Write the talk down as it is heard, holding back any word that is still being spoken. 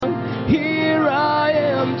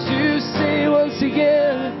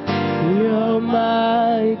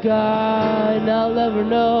God, and I'll never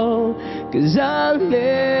know, 'cause I'll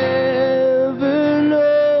never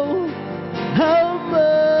know how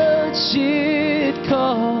much it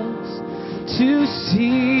costs to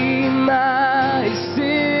see my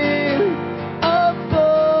sin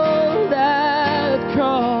upon that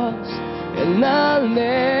cross. And I'll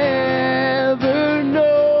never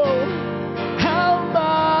know how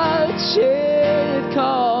much it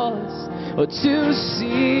costs to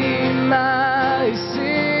see my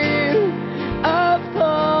sin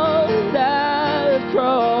upon that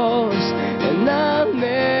cross. And I'll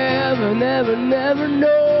never, never, never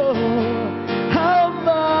know how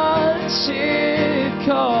much it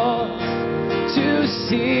costs to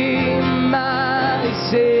see my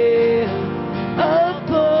sin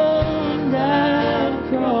upon that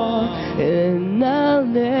cross. And I'll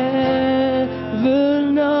never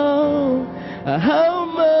know how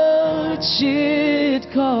much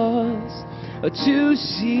it costs to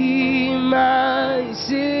see my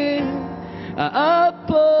sin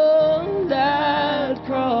upon that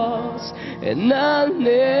cross. And I'll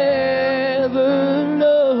never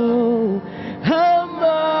know how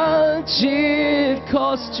much it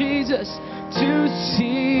costs, Jesus, to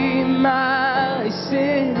see my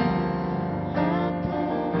sin.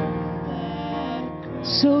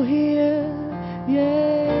 So here,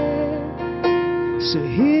 yeah, so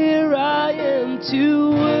here I am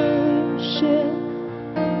to worship,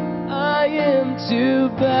 I am to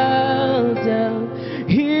bow down.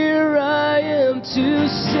 Here I am to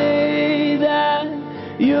say that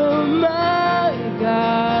you're my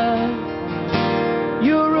God.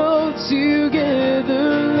 You're altogether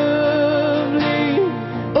lovely,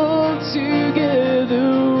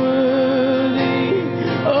 altogether worthy,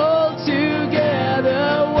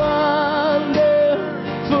 altogether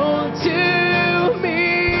wonderful to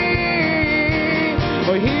me.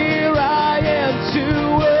 For here I am to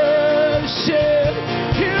worship.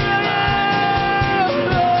 Here I am,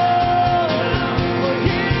 Lord. For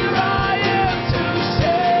here I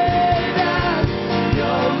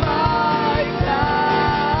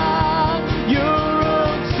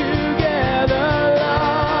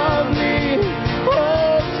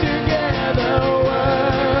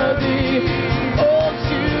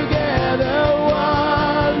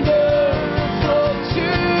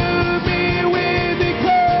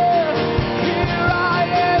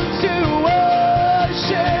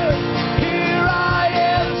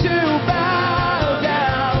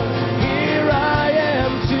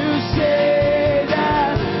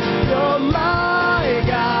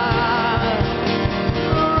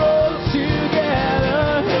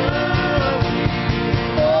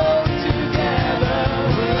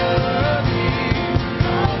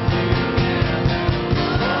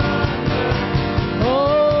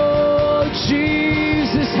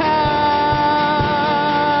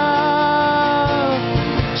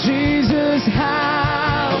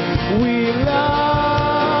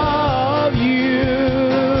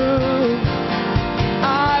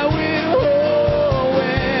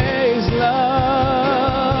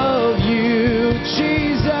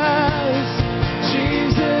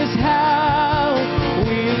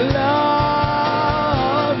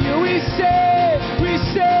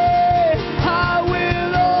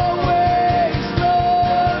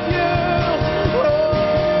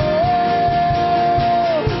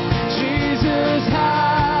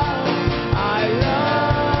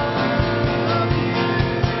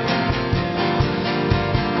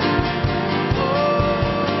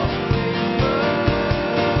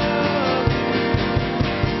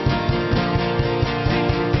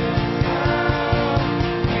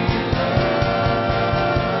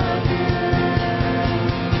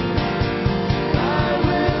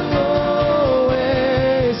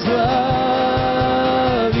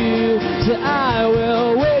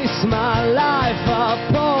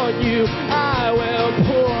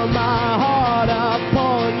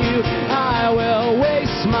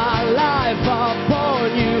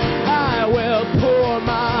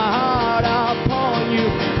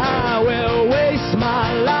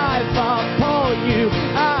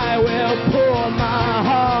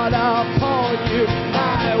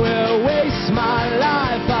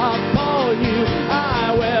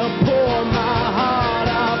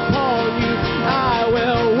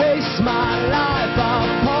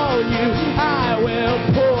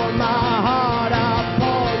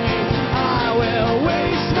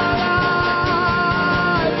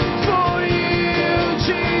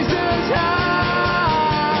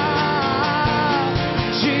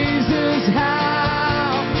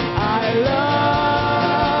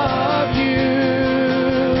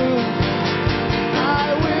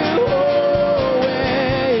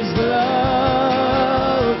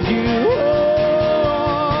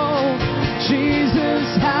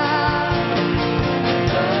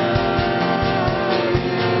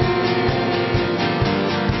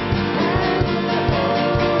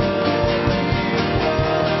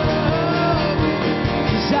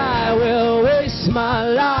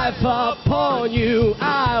life upon you.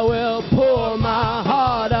 I will pour my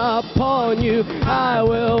heart upon you. I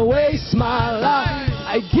will waste my life.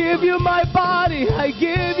 I give you my body. I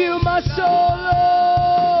give you my soul, Lord.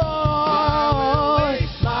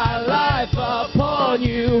 My life upon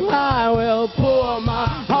you. I will pour my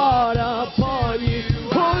heart upon you.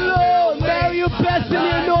 Oh Lord, may you bless in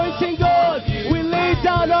the anointing, God. We lay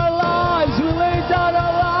down our lives. We lay down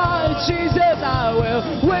our lives. Jesus, I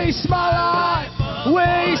will waste my life.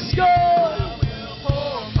 Waste, God.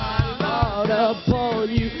 Heart upon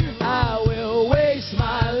you. I will waste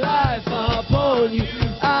my life upon you.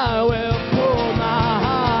 I will pour my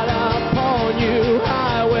heart upon you.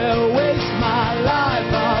 I will waste my life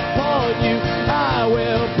upon you. I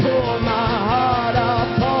will pour my heart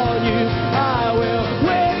upon you. I will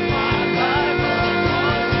waste my life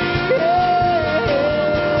upon you.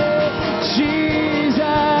 Jesus,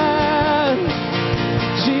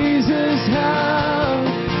 Jesus, how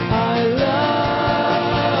I love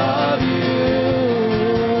you.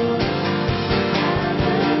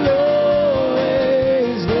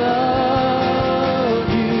 Always love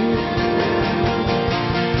you.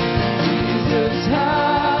 Jesus,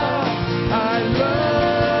 how I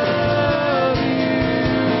love you.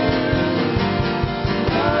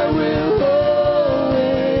 I will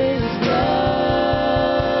always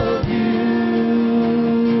love you.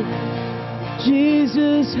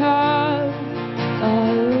 Jesus, how I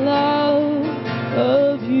love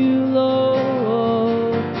of you,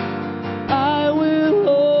 Lord. I will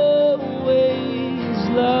always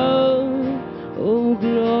love, oh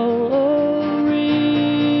glory,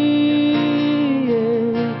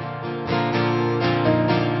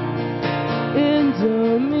 in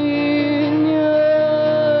dominion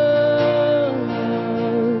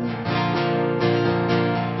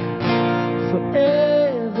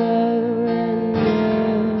forever and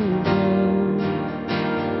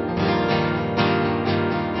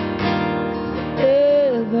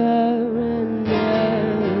ever and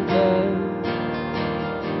ever.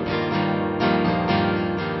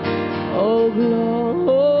 Oh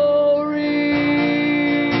glory,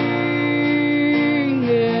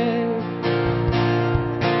 yeah,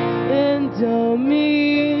 in dominion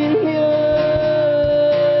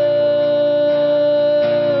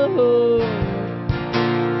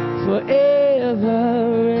forever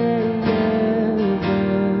and ever.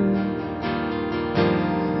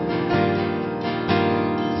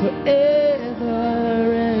 Forever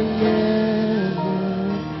and ever.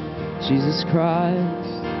 Jesus Christ,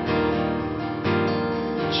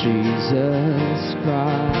 Jesus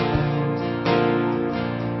Christ,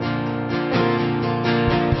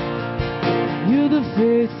 you're the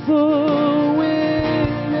faithful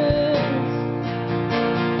witness.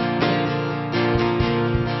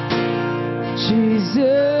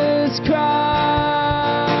 Jesus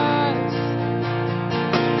Christ,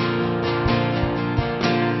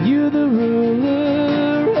 you're the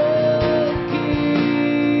ruler of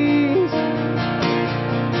kings.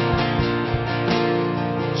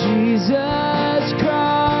 Jesus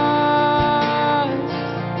Christ,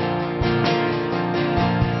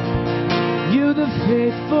 you're the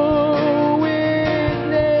faithful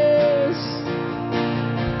witness.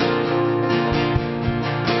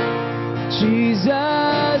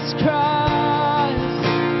 Jesus Christ,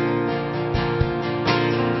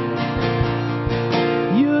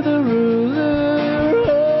 you're the ruler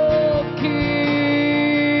of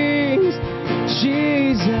kings.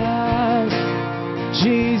 Jesus,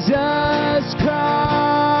 Jesus Christ,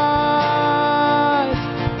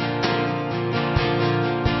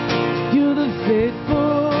 you're the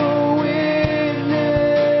faithful witness.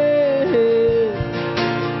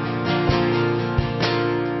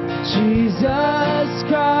 Jesus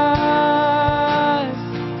Christ,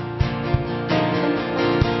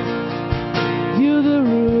 you're the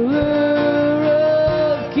ruler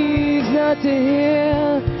of kings. Now to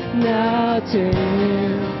him, now to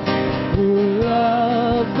him who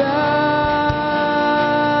loved us,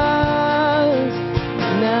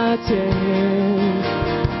 now to him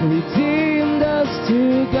who redeemed us to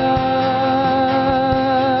God,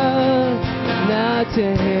 now to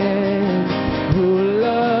him who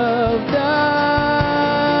loved us,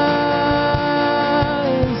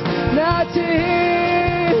 now to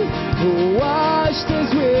him who washed us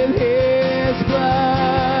with his blood.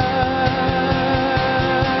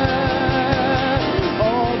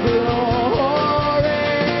 All glory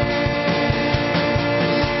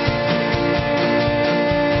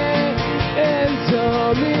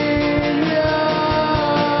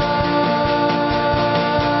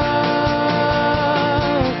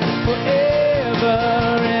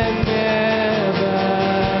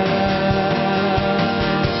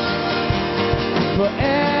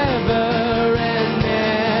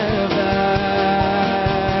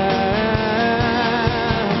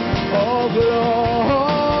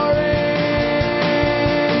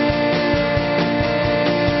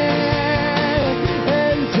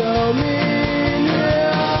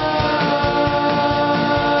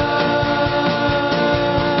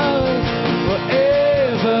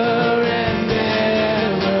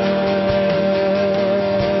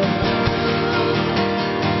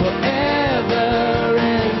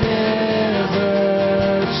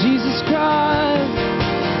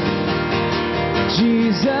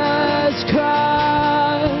Jesus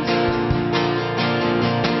Christ.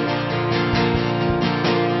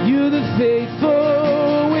 You're the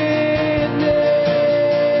faithful witness.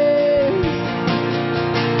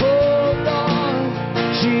 Oh Lord,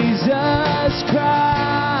 Jesus Christ.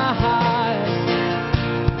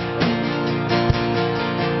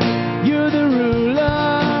 You're the ruler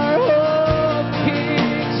of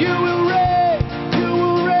kings. You will reign,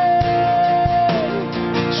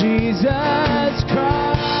 Jesus Christ.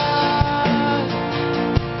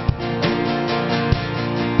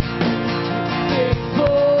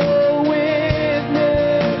 Faithful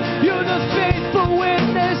witness. You're the faithful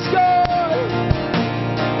witness, God.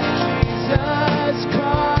 Jesus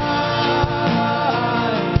Christ.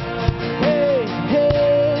 Hey,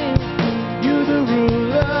 hey. You're the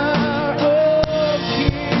ruler of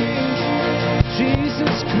kings.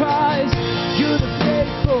 Jesus Christ. You're the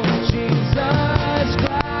faithful Jesus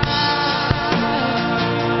Christ.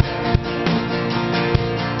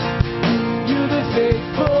 You're the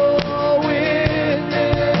faithful witness.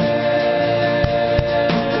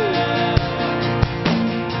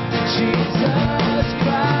 Jesus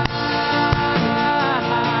Christ.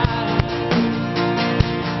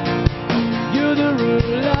 You're the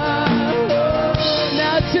ruler.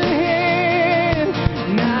 Now to Him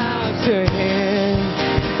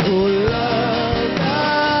who loved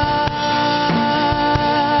us.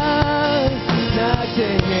 Now to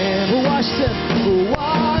Him who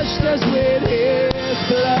washed us with His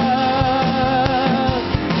blood.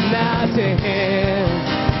 Now to Him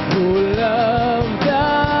who loved us.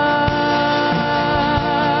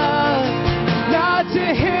 Now to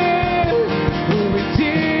Him who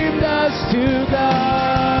redeemed us to God.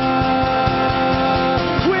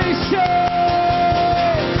 We say,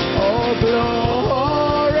 oh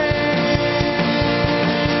glory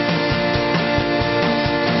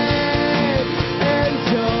and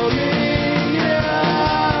dominion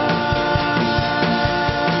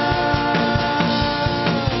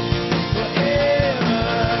forever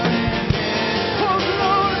and ever. Oh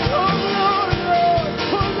glory, oh glory, Lord,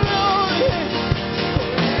 oh glory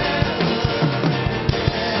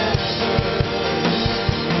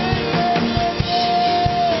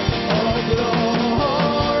oh glory and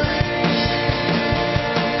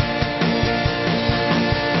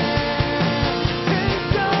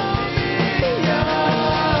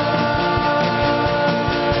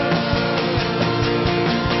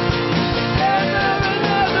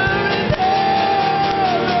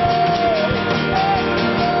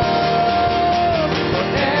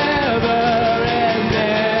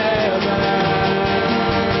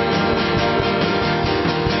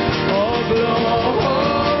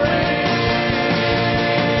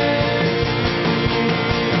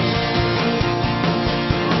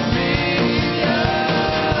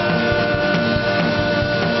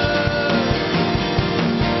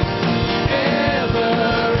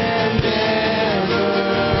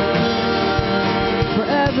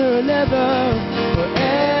forever and ever,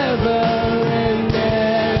 forever and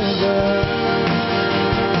ever,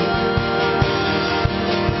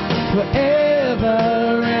 forever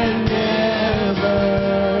and ever.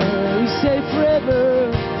 We say forever,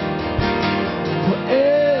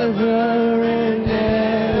 forever and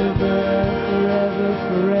ever, forever,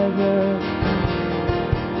 forever,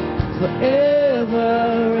 forever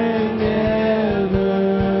and ever,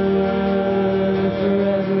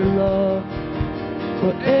 forever, Lord.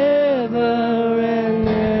 Forever and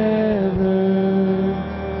ever.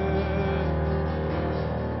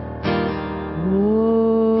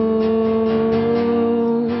 Oh,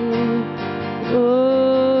 oh.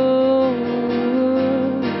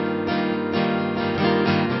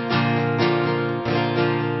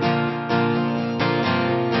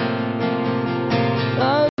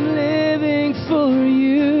 I'm living for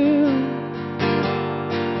you.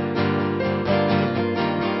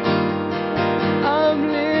 I'm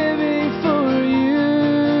living for you,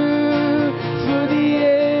 for the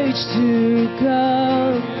age to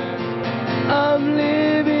come. I'm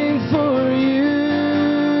living for you.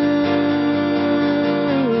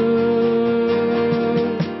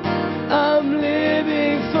 I'm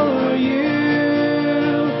living for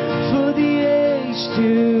you, for the age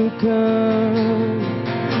to come.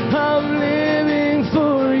 I'm living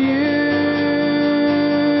for you.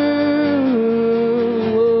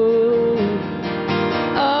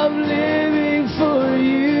 I'm living for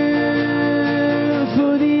you,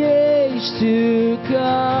 for the age to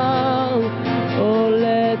come. Oh,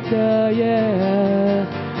 let the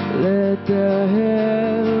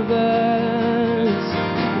heavens,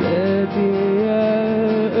 let the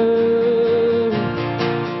earth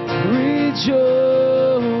rejoice.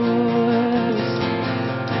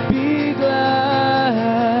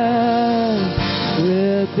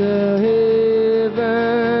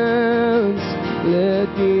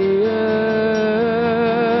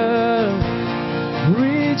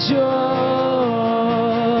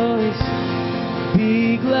 rejoice.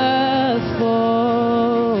 Be glad,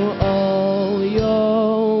 for all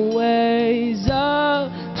your ways are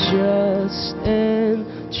just and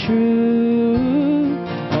true.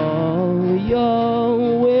 All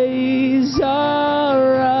your ways are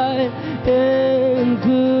right and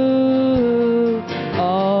good.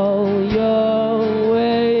 All your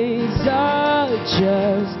ways are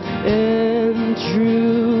just and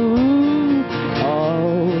true.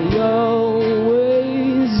 All your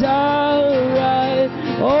ways are right.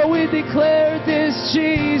 Oh, we declare this,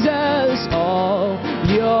 Jesus. All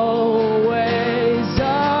your ways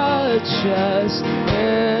are just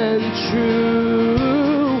and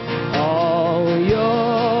true. All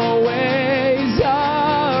your ways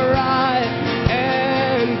are right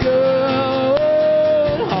and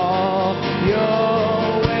good. All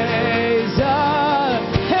your ways are.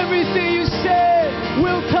 Everything you said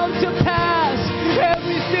will come to pass.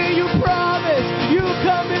 Everything you promised, you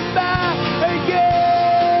coming back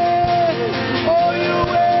again. All your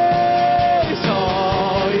ways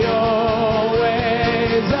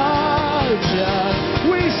are just.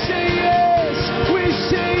 We say yes, we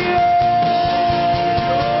say yes.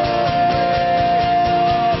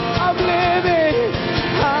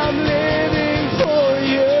 I'm living for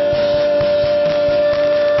you.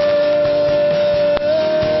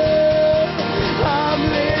 I'm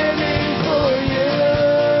living for you.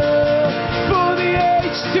 For the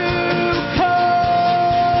age to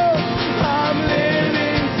come, I'm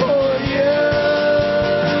living for you.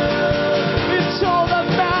 It's all that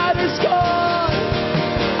matters, God.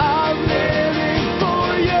 I'm living for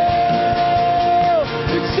you.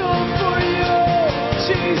 It's all for you,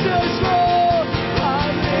 Jesus, Lord.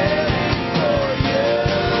 I'm living for you.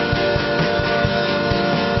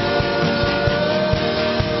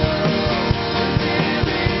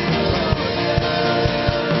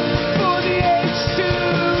 For the age to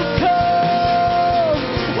come,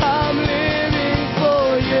 I'm living for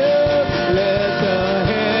you. Let the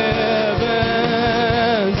heavens,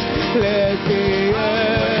 let the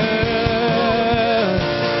earth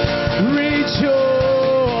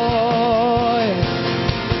rejoice.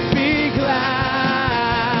 Be glad.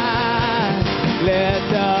 Let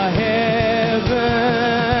the heavens,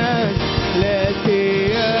 let the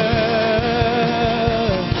earth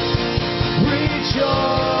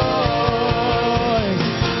rejoice.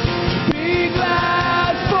 Be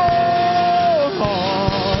glad, for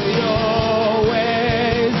all your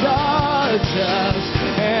ways are just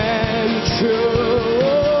and true.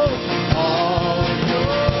 All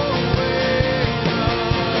your ways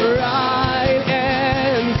are right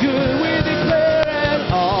and good. We declare it.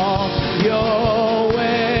 All your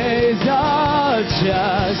ways are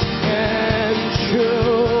just and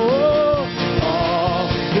true. All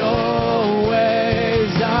your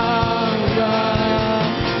ways are right.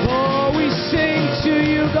 Oh, we sing to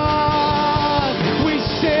you, God. We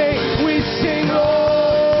sing,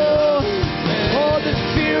 Lord. Oh, the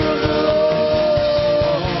fear of the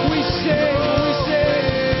Lord. We sing,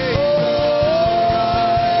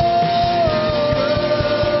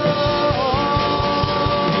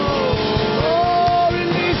 oh,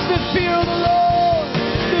 release the fear of the Lord.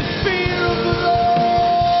 The fear of the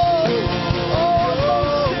Lord.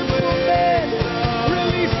 Oh, simple men,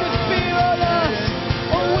 release the fear on us.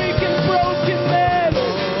 Oh, weak and broken men.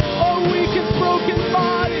 Oh, weak and broken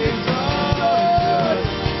bodies. Lord,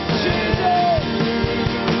 Jesus.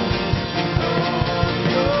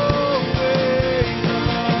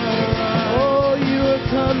 Oh, you are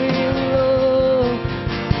coming, Lord.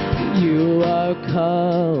 You are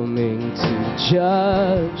coming to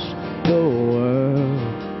judge the world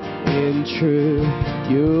in truth.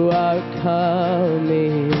 You are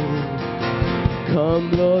coming. Come,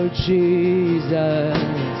 Lord Jesus.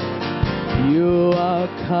 You are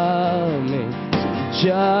coming to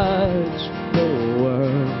judge the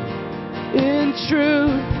world in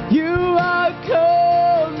truth. You are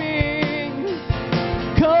coming.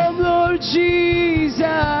 Come, Lord Jesus.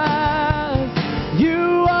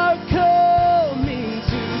 You are coming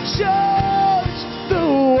to judge the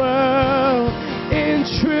world in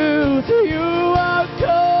truth. You are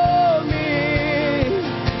coming.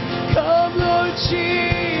 Come, Lord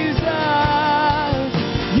Jesus.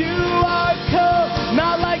 You are coming.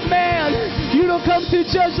 Not like man. You don't come to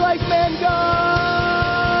judge like man,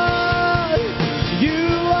 God.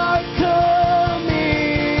 You are coming.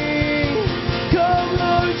 Come,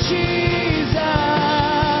 Lord Jesus.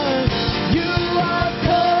 You are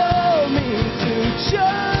coming to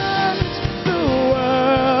judge the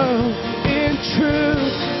world in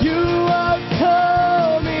truth. You are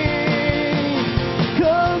coming.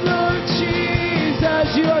 Come, Lord Jesus.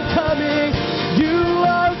 You are coming.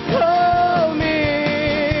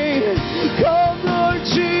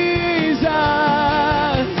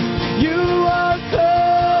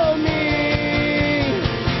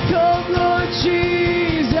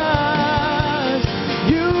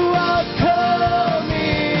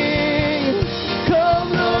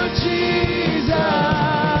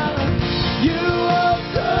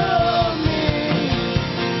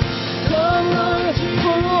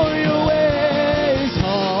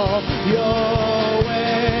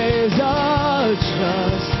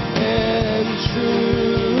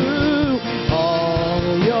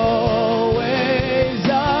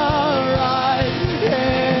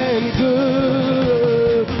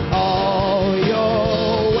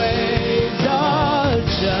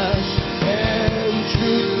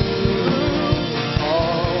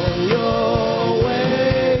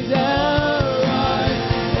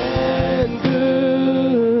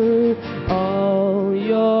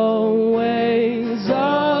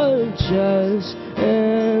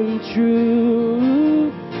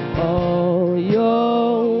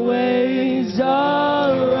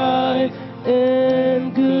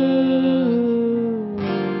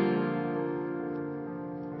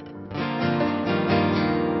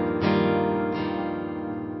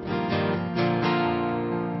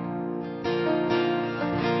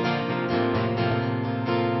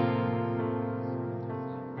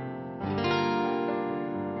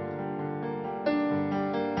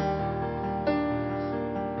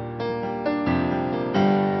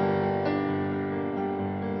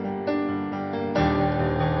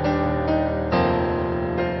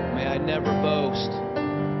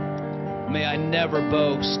 never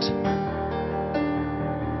boast.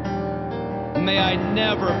 May I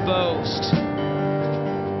never boast.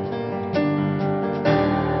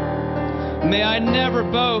 May I never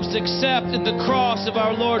boast except in the cross of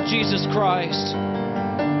our Lord Jesus Christ,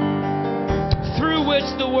 through which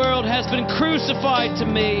the world has been crucified to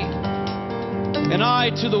me, and I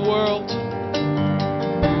to the world.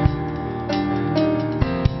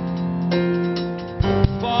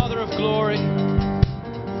 Father of glory,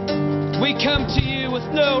 we come to you with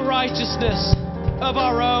no righteousness of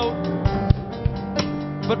our own,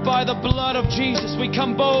 but by the blood of Jesus, we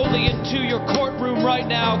come boldly into your courtroom right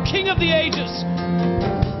now, King of the ages.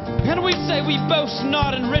 And we say, we boast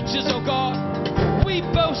not in riches, O God. We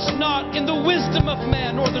boast not in the wisdom of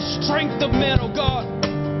man or the strength of men, O God.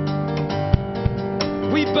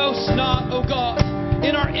 We boast not, O God,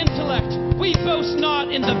 in our intellect. We boast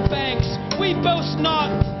not in the banks. We boast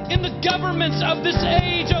not in the governments of this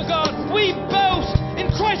age, O God. We boast in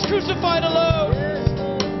Christ crucified alone.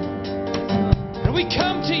 And we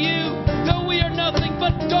come to you, though we are nothing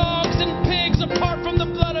but dogs and pigs apart from the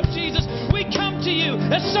blood of Jesus. We come to you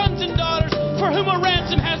as sons and daughters for whom a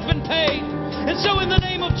ransom has been paid. And so in the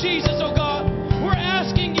name of Jesus, oh God, we're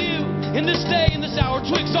asking you in this day, in this hour,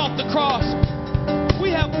 to exalt the cross.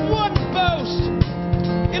 We have one boast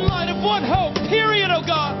in light of one hope, period, oh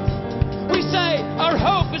God. We say our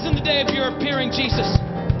hope is in the day of your appearing, Jesus.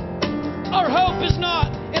 Our hope is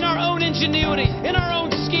not in our own ingenuity, in our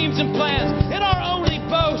own schemes and plans. In our only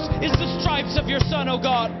boast is the stripes of your Son, O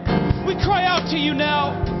God. We cry out to you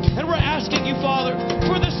now, and we're asking you, Father,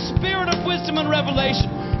 for the spirit of wisdom and revelation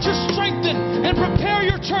to strengthen and prepare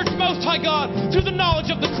your church, Most High God, through the knowledge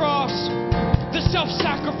of the cross, the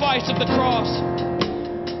self-sacrifice of the cross,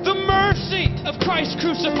 the mercy of Christ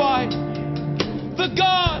crucified, the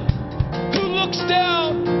God who looks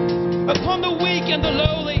down upon the weak and the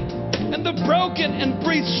lowly, and the broken, and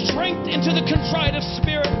breathes strength into the contrite of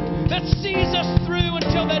spirit, that sees us through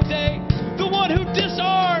until that day. The one who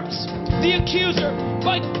disarms the accuser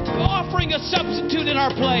by offering a substitute in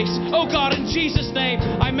our place. Oh God, in Jesus' name,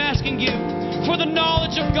 I'm asking you for the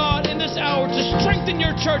knowledge of God in this hour to strengthen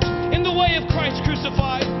your church in the way of Christ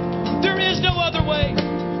crucified. There is no other way.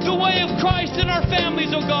 The way of Christ in our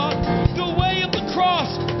families, oh God. The way of the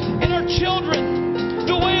cross in our children.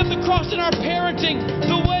 The way of the cross in our parenting.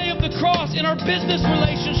 The way of the cross in our business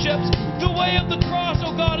relationships. The way of the cross,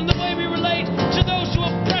 oh God, in the way we relate to those who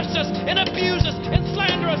oppress us and abuse us and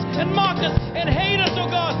slander us and mock us and hate us, oh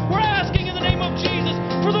God. We're asking in the name of Jesus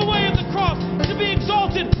for the way of the cross to be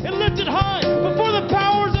exalted and lifted high before the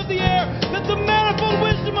powers of the air, that the manifold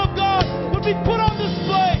wisdom of God would be put on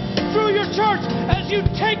display through your church as you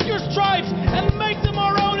take your stripes and make them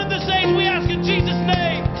our own in this age. We ask in Jesus'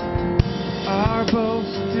 name. Our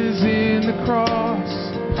boast is in the cross.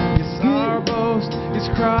 Yes, our boast is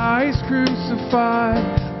Christ crucified.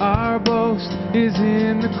 Our boast is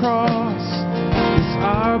in the cross. Yes,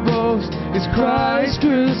 our boast is Christ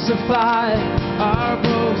crucified. Our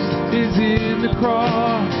boast is in the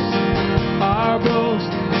cross. Our boast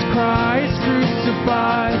is Christ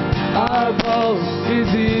crucified. Our boast is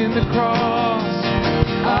in the cross.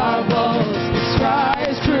 Our boast is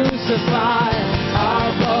Christ crucified.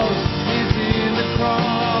 Our boast is in the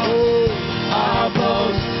cross. Our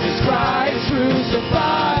boast is Christ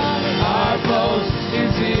crucified. Our boast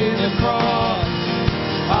is in the cross.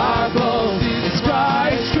 Our boast is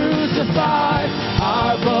Christ crucified.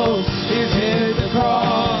 Our boast is in the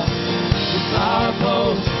cross. Our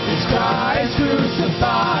boast is Christ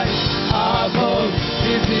crucified. Our boast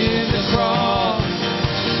is in the cross.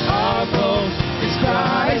 Our boast is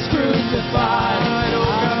Christ crucified.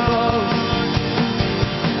 Our boast.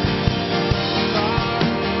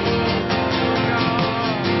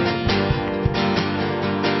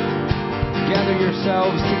 Gather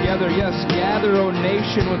yourselves together, yes, gather, O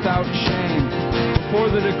nation, without shame.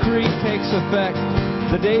 Before the decree takes effect,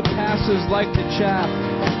 the day passes like the chaff.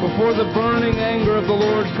 Before the burning anger of the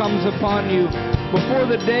Lord comes upon you, before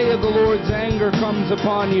the day of the Lord's anger comes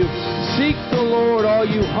upon you, seek the Lord, all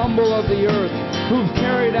you humble of the earth, who've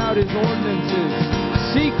carried out his ordinances.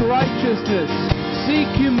 Seek righteousness, seek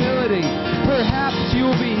humility. Perhaps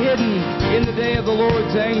you will be hidden in the day of the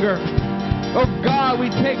Lord's anger. Oh God,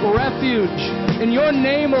 we take refuge in your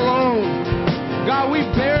name alone. God, we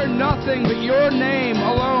bear nothing but your name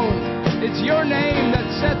alone. It's your name that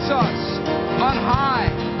sets us on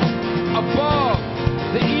high, above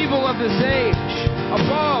the evil of this age,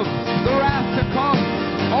 above the wrath to come,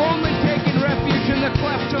 only taking refuge in the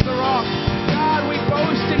cleft of the rock. God, we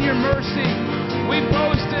boast in your mercy. We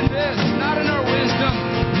boast in this, not in our wisdom,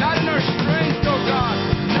 not in our strength, oh God,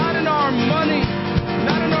 not in our money,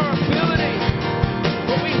 not in our ability,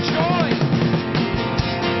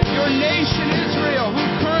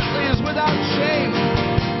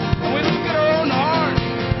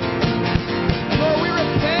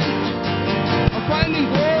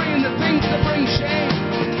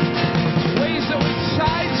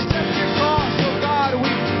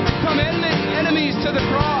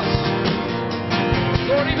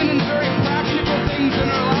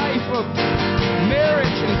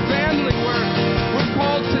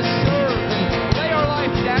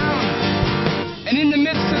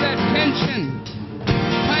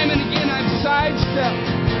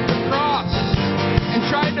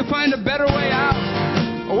 find a better way out,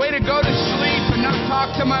 a way to go to sleep and not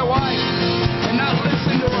talk to my wife and not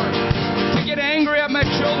listen to her, to get angry at my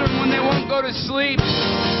children when they won't go to sleep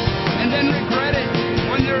and then regret it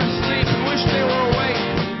when they're asleep and wish they were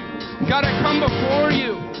awake. God, I come before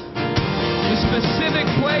you, the specific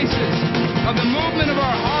places of the movement of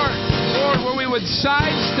our heart, Lord, where we would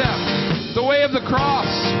sidestep the way of the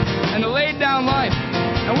cross and the laid down life.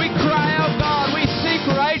 And we cry out, God, we seek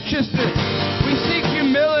righteousness. We seek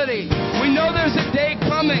humility. We know there's a day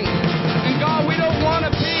coming. And God, we don't want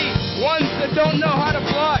to be ones that don't know how to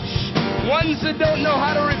blush, ones that don't know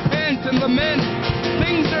how to repent and lament.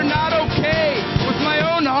 Things are not okay with my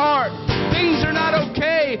own heart. Things are not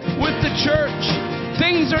okay with the church.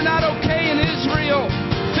 Things are not okay in Israel.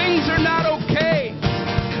 Things are not okay.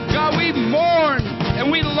 God, we mourn and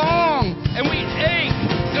we long and we ache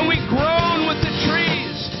and we groan with the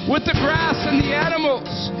trees, with the grass and the animals.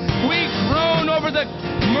 We groan over the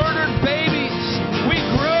murdered babies. We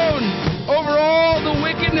groan over all the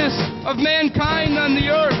wickedness of mankind on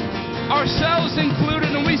the earth, ourselves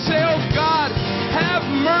included. And we say, oh God, have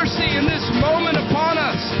mercy in this moment upon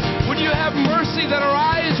us. Would you have mercy that our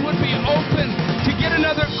eyes would be open to get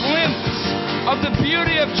another glimpse of the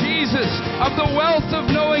beauty of Jesus, of the wealth of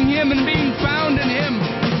knowing Him and being found in Him.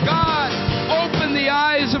 God, open the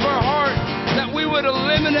eyes of our heart that we would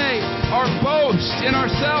eliminate our boast in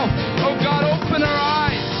ourselves. Oh God, open our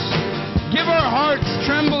eyes. Give our hearts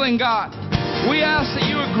trembling, God. We ask that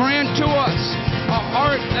you would grant to us a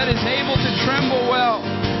heart that is able to tremble well.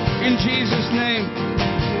 In Jesus' name.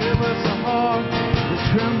 Give us a heart that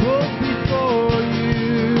trembles before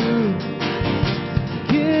you.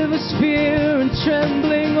 Give us fear and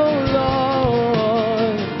trembling, oh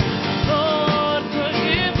Lord. Lord,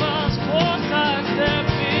 forgive us for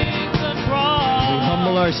sidestepping the cross. We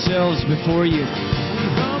humble ourselves before you. We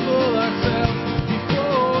humble ourselves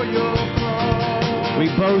before your cross. We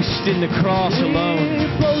boast in the cross alone. We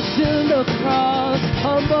boast in the cross,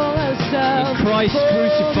 humble ourselves. In Christ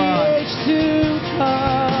crucified. The age to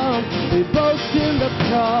come. We boast in the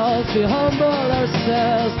cross, we humble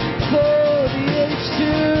ourselves for the age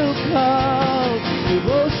to come. We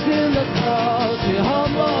boast in the cross, we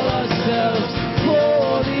humble ourselves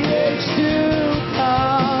for the age to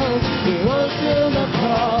come. We boast in the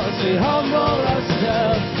cross, we humble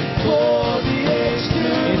ourselves for the age to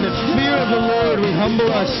come. In the fear of the Lord, we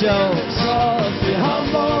humble ourselves. We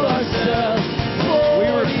humble ourselves for We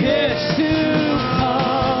repent. the age to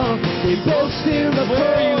come. We boast in the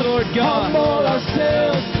Before you, Lord God. humble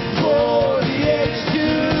ourselves for the age to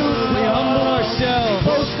come. We humble ourselves.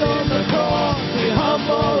 Boast on the cross. We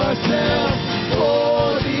humble ourselves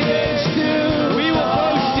for the age to come. We will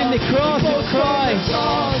boast in the cross of Boast on the Christ.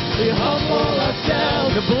 cross. We humble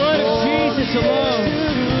ourselves. The blood of for Jesus the age alone. to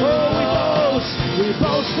come. Oh, we boast. We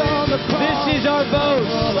boast on the cross. This is our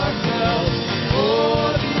boast. Humble ourselves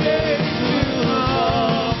for the age to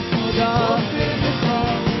come. God, in the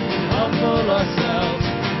cross, we humble ourselves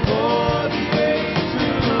for the age to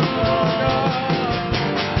come.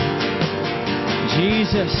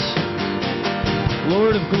 Jesus,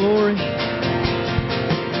 Lord of glory,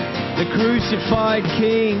 the crucified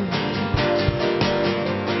King,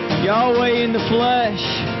 Yahweh in the flesh,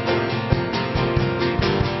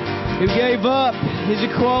 who gave up His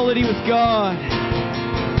equality with God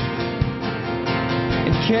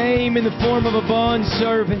and came in the form of a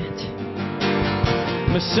bondservant.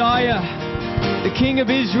 Messiah, the King of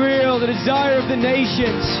Israel, the desire of the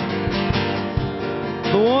nations,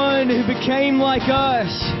 the one who became like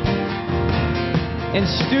us and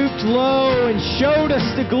stooped low and showed us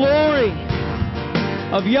the glory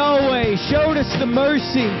of Yahweh, showed us the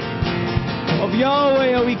mercy of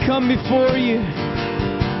Yahweh. Oh, we come before you.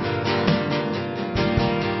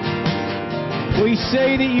 We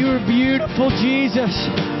say that you are beautiful, Jesus.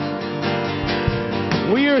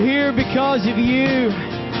 We are here because of you,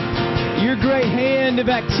 your great hand of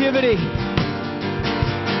activity.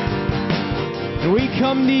 And we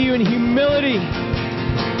come to you in humility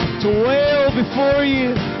to wail before you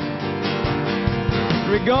in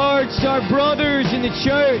regards to our brothers in the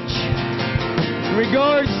church, in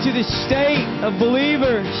regards to the state of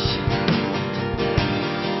believers.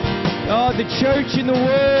 God, the church in the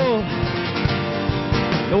world,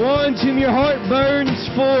 the ones whom your heart burns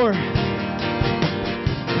for.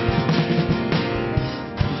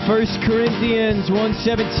 1 Corinthians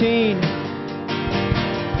 1:17.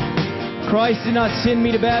 Christ did not send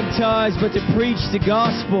me to baptize, but to preach the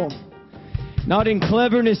gospel, not in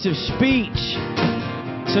cleverness of speech,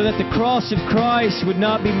 so that the cross of Christ would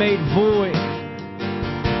not be made void.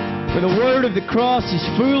 For the word of the cross is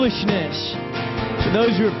foolishness to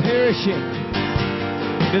those who are perishing,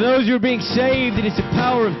 To those who are being saved, it is the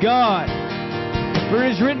power of God. For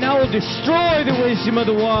it is written, I will destroy the wisdom of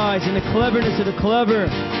the wise, and the cleverness of the clever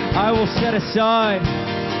I will set aside.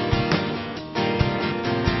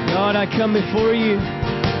 God, I come before you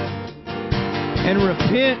and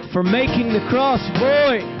repent for making the cross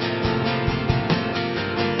void.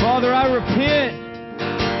 Father, I repent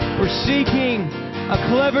for seeking a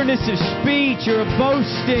cleverness of speech or a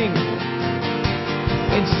boasting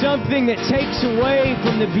in something that takes away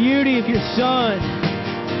from the beauty of your Son.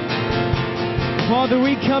 Father,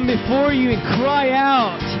 we come before you and cry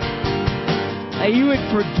out that you would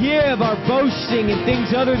forgive our boasting in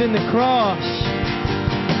things other than the cross.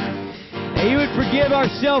 That you would forgive our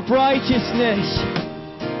self-righteousness,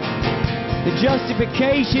 the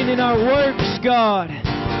justification in our works, God.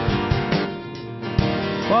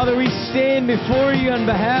 Father, we stand before you on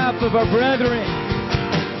behalf of our brethren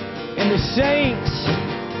and the saints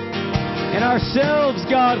and ourselves,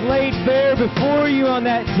 God, laid bare before you on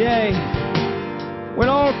that day when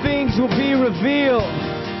all things will be revealed.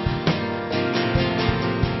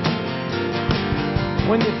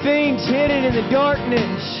 When the things hidden in the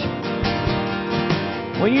darkness,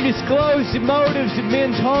 when you disclose the motives of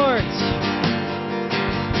men's hearts,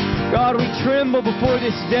 God, we tremble before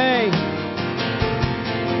this day,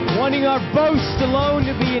 wanting our boast alone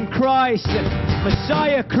to be in Christ, the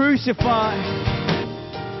Messiah crucified.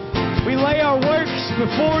 We lay our works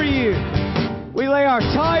before you. We lay our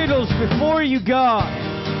titles before you, God.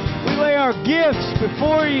 We lay our gifts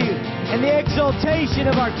before you and the exaltation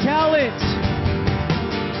of our talents.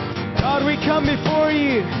 God, we come before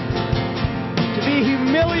you to be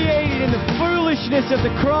humiliated in the foolishness of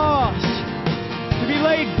the cross, to be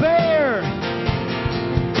laid bare,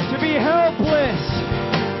 to be helpless,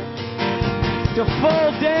 to fall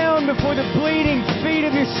down before the bleeding feet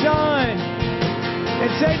of your Son and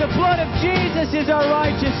say, the blood of Jesus is our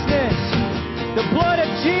righteousness. The blood of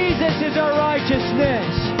Jesus is our righteousness.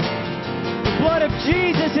 The blood of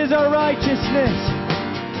Jesus is our righteousness.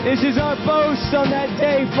 This is our boast on that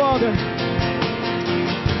day, Father.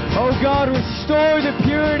 Oh God, restore the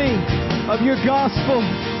purity of your gospel.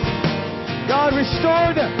 God,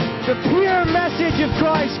 restore the pure message of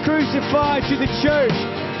Christ crucified to the church.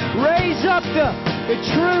 Raise up the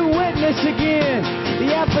true witness again,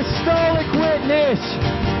 the apostolic witness.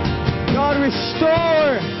 God,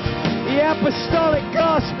 restore the apostolic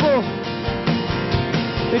gospel,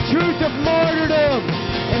 the truth of martyrdom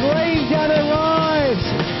and laying down their lives,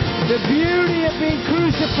 the beauty of being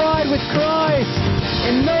crucified with Christ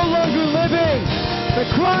and no longer living, but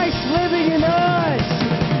Christ living in us,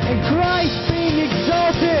 and Christ being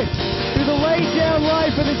exalted through the laid down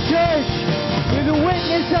life of the church, through the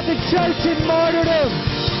witness of the church in martyrdom.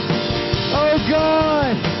 Oh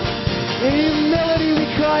God, in humility we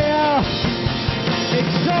cry out,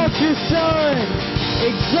 exalt your Son,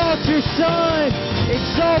 exalt your Son,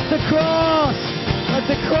 exalt the cross, let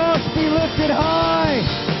the cross be lifted high,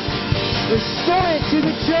 restore it to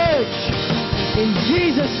the church, in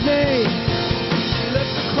Jesus' name. Let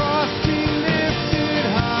the cross be lifted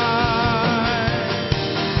high.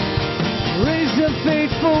 Raise up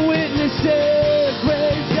faithful witnesses,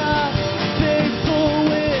 raise up faithful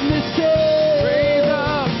witnesses, Raise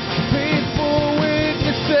up faithful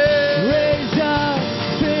witnesses. raise up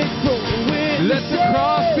faithful witnesses. Let the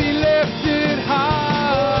cross be lifted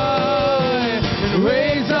high. And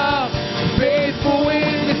raise up faithful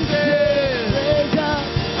witnesses. Raise up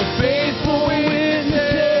Faithful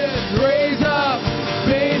witnesses. Raise up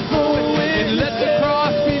faithful witnesses. And let the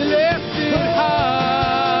cross be lifted high.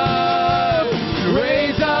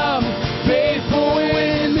 Raise up faithful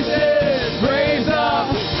witnesses. Raise up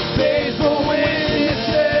faithful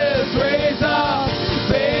witnesses. Raise up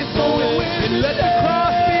faithful witnesses. And let the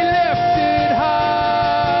cross be lifted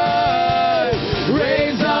high.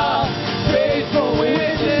 Raise up faithful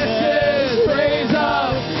witnesses. Raise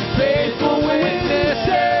up faithful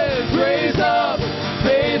witnesses. Raise up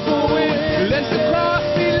faithful witnesses. Let the cross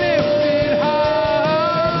be lifted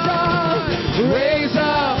high. Raise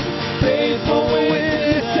up faithful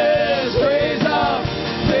witnesses. Raise up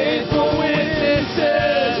faithful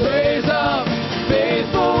witnesses. Raise up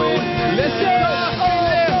faithful witnesses. Let the cross be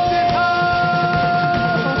lifted high.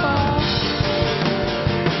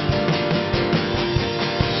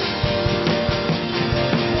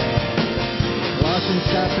 Colossians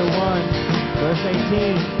chapter 1, verse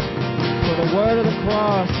 18. For the word of the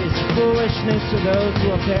cross is foolishness to those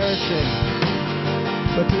who are perishing,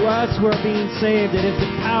 but to us who are being saved it is the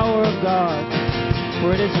power of God.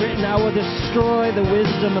 For it is written, I will destroy the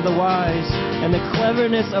wisdom of the wise, and the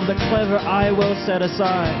cleverness of the clever I will set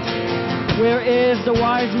aside. Where is the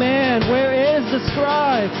wise man? Where is the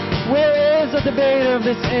scribe? Where is the debater of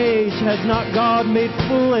this age? Has not God made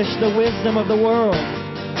foolish the wisdom of the world?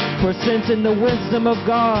 For since in the wisdom of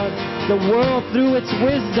God, the world through its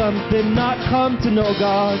wisdom did not come to know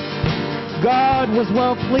God, God was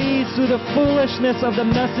well pleased through the foolishness of the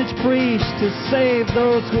message preached to save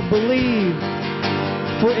those who believe.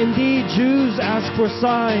 For indeed Jews ask for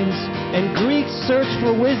signs, and Greeks search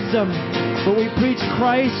for wisdom, but we preach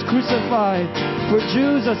Christ crucified, for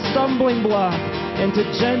Jews a stumbling block, and to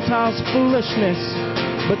Gentiles foolishness.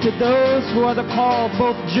 But to those who are the called,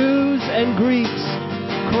 both Jews and Greeks,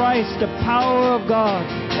 Christ the power of God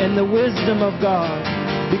and the wisdom of God.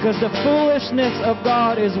 Because the foolishness of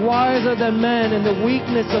God is wiser than men, and the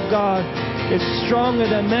weakness of God is stronger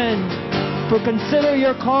than men. For consider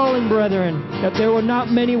your calling, brethren, that there were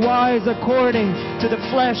not many wise according to the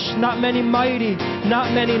flesh, not many mighty,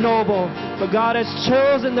 not many noble. But God has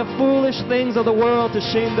chosen the foolish things of the world to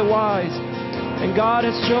shame the wise. And God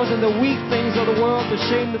has chosen the weak things of the world to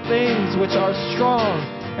shame the things which are strong.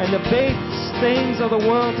 And the base things of the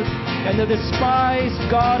world and the despised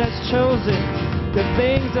God has chosen, the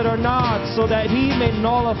things that are not, so that He may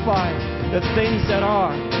nullify the things that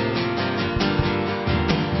are.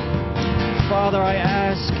 Father, I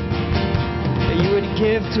ask that you would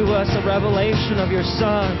give to us a revelation of your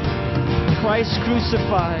Son, Christ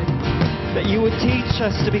crucified, that you would teach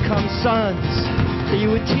us to become sons, that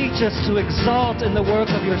you would teach us to exalt in the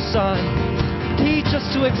work of your Son. Teach us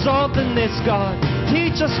to exalt in this, God.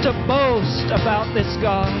 Teach us to boast about this,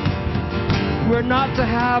 God. We're not to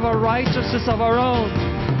have a righteousness of our own,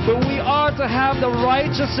 but we are to have the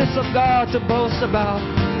righteousness of God to boast about.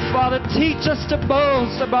 Father, teach us to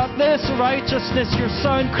boast about this righteousness your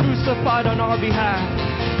Son crucified on our behalf.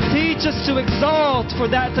 Teach us to exalt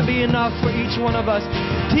for that to be enough for each one of us.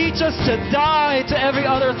 Teach us to die to every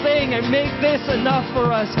other thing and make this enough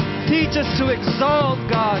for us. Teach us to exalt,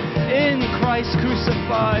 God, in Christ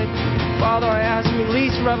crucified. Father, I ask you,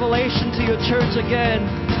 release revelation to your church again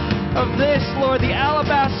of this, Lord, the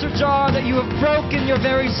alabaster jar that you have broken your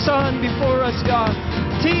very Son before us, God.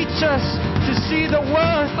 Teach us to see the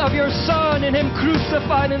worth of your Son and Him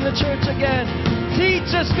crucified in the church again.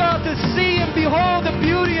 Teach us, God, to see and behold the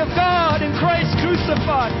beauty of God in Christ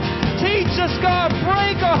crucified. Teach us, God,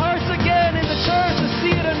 break our hearts again in the church to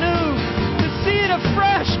see it anew, to see it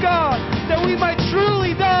afresh, God, that we might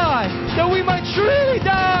truly die,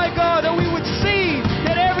 God, that we would see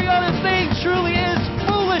that every other thing truly is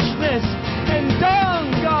foolishness and dung,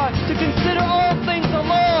 God, to consider all things a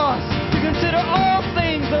loss,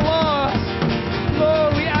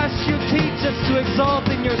 Lord, we ask you, teach us to exalt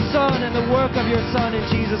in your Son and the work of your Son in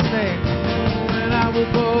Jesus' name. And I will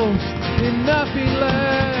boast in nothing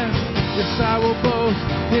less. Yes, I will boast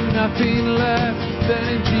in nothing less than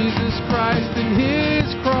in Jesus Christ and His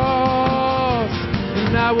cross.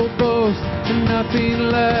 And I will boast in nothing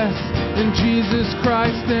less than Jesus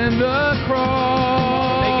Christ and the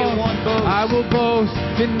cross. Make it one boast. I will boast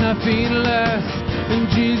in nothing less than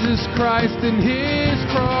Jesus Christ and His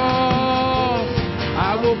cross.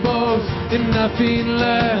 I will boast in nothing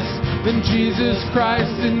less than Jesus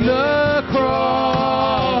Christ and the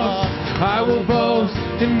cross. I will boast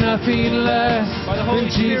in nothing less than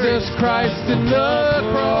Jesus Christ and the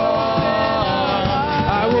cross.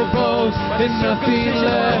 I will boast in nothing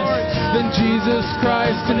less than Jesus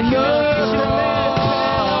Christ and the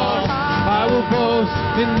cross. I will boast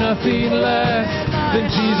in nothing less than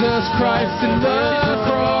Jesus Christ and the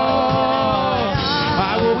cross.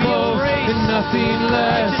 I will boast in nothing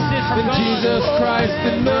less than Jesus Christ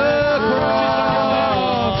and the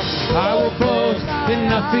cross. I will boast in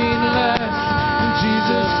nothing less than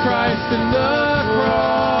Jesus Christ and the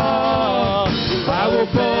cross. I will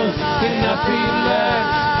boast in nothing less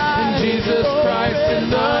than Jesus Christ and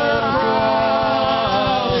the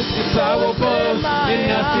cross. Yes, I will boast in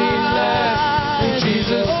nothing less than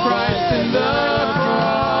Jesus Christ and the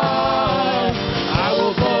cross. I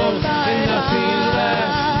will boast in nothing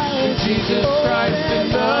less than Jesus Christ and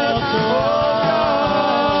the cross.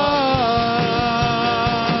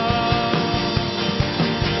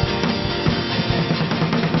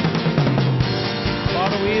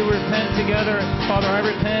 Father, we repent together. Father, I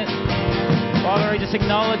repent. Father, I just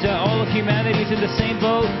acknowledge that all of humanity is in the same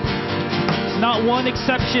boat. There's not one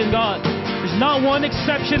exception, God. There's not one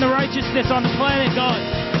exception to righteousness on the planet, God.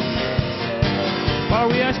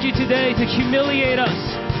 Father, we ask you today to humiliate us.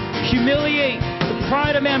 Humiliate the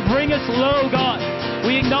pride of man. Bring us low, God.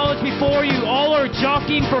 We acknowledge before you all are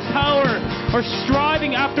jockeying for power, are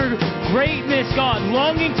striving after greatness, God,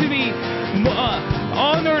 longing to be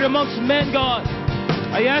honored amongst men, God.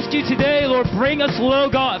 I ask you today, Lord, bring us low,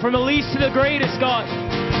 God, from the least to the greatest, God.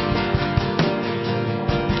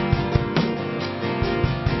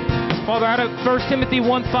 Father, out of 1 Timothy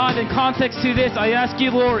 1:5, in context to this, I ask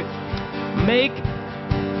you, Lord, make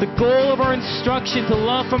the goal of our instruction to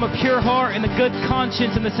love from a pure heart and a good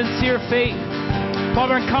conscience and the sincere faith.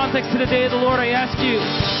 Father, in context to the day of the Lord, I ask you,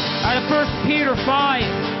 out of 1 Peter 5,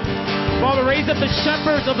 Father, raise up the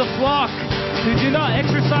shepherds of the flock who do not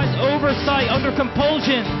exercise oversight under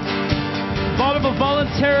compulsion, Father, but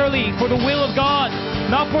voluntarily for the will of God,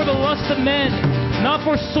 not for the lust of men, not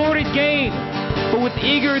for sordid gain, but with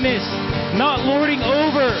eagerness, not lording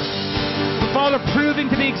over, but Father, proving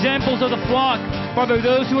to be examples of the flock, Father,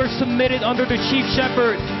 those who are submitted under the chief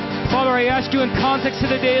shepherd. Father, I ask you in context to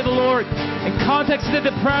the day of the Lord, in context to the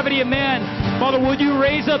depravity of man, Father, would you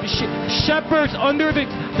raise up shepherds under the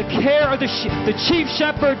care of the chief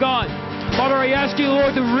shepherd, God. Father, I ask you,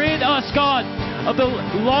 Lord, to rid us, God, of the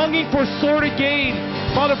longing for sordid gain.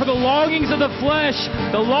 Father, for the longings of the flesh,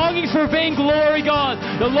 the longings for vainglory, God,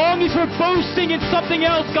 the longings for boasting in something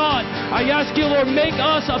else, God. I ask you, Lord, make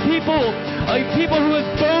us a people who would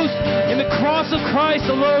boast in the cross of Christ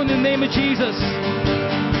alone in the name of Jesus.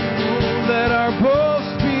 Let our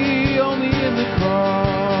boast be only in the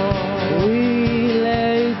cross. We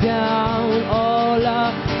lay down all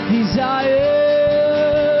our desires.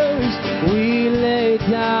 We lay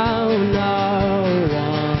down our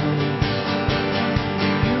wants.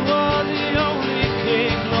 You are the only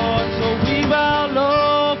King, Lord, so we bow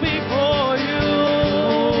low before you.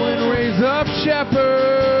 Oh, and raise up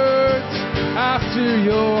shepherds after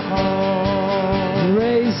your heart.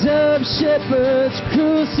 Raise up shepherds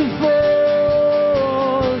crucified,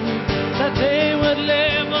 that they would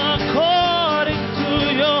live according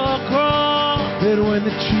to your cross. That when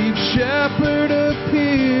the chief shepherd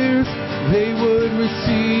appears, they would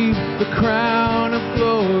receive the crown of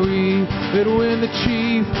glory. That when the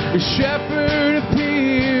chief shepherd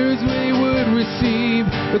appears, they would receive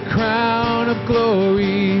the crown of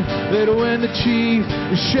glory. That when the chief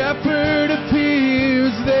shepherd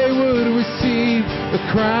appears, they would receive the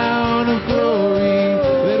crown of glory.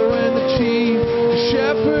 That when the chief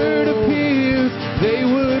shepherd appears, they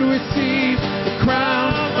would receive the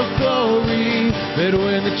crown of glory. That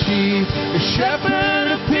when the chief shepherd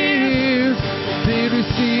appears, they'd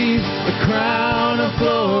receive the crown of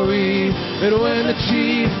glory. That when the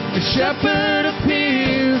chief shepherd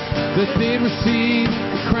appears, that they'd receive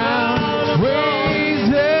the crown. Raise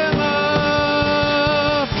them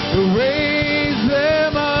up, raise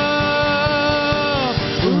them up,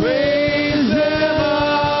 raise them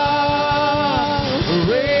up,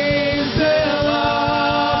 raise them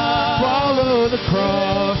up. Follow the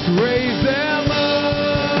cross, raise them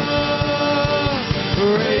up,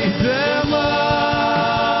 raise them up,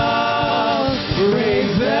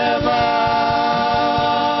 raise them up,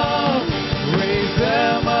 raise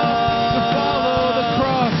them up. Follow the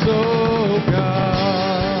cross, oh God.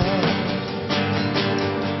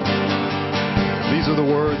 These are the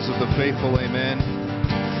words of the faithful Amen,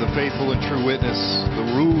 the faithful and true witness, the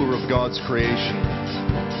ruler of God's creation.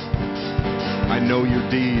 I know your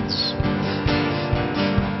deeds.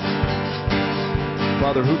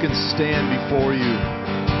 Father, who can stand before you?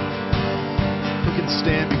 Who can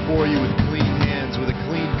stand before you with clean hands, with a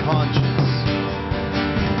clean conscience?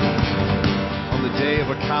 On the day of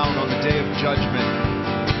account, on the day of judgment.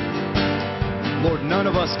 Lord, none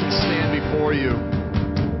of us can stand before you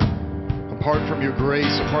apart from your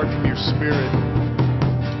grace, apart from your Spirit.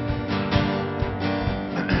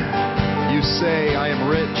 You say, I am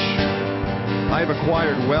rich. I have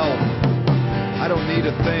acquired wealth. I don't need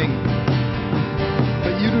a thing.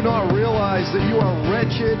 But you do not realize that you are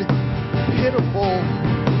wretched, pitiful,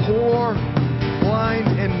 poor, blind,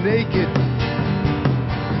 and naked.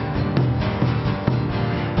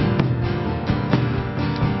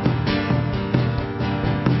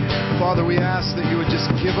 Father, we ask that you would just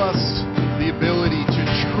give us the ability to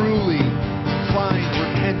truly find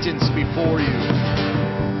repentance before you.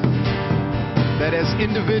 That as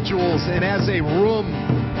individuals and as a room,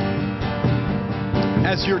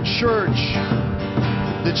 as your church,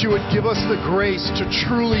 that you would give us the grace to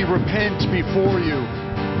truly repent before you.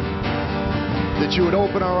 That you would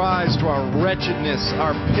open our eyes to our wretchedness,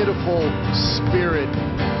 our pitiful spirit,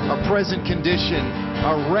 our present condition,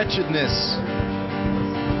 our wretchedness.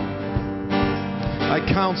 I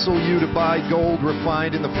counsel you to buy gold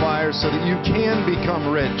refined in the fire so that you can become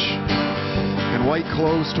rich, and white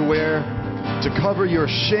clothes to wear to cover your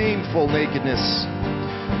shameful nakedness,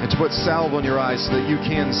 and to put salve on your eyes so that you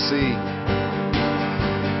can see.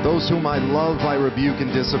 Those whom I love I rebuke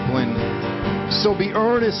and discipline. So be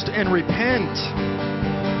earnest and repent.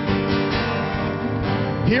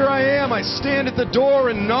 Here I am. I stand at the door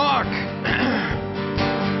and knock.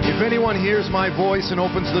 If anyone hears my voice and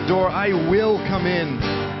opens the door, I will come in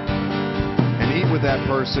and eat with that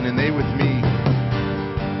person and they with me.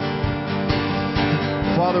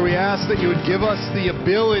 Father, we ask that you would give us the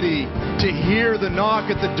ability to hear the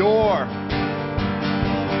knock at the door.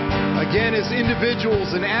 Again, as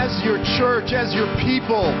individuals and as your church, as your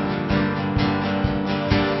people.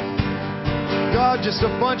 God, just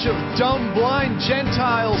a bunch of dumb, blind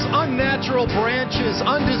Gentiles, unnatural branches,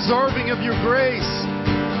 undeserving of your grace.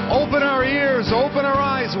 Open our ears, open our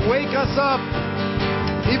eyes, wake us up.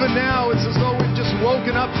 Even now, it's as though we've just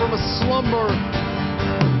woken up from a slumber,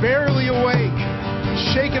 barely awake,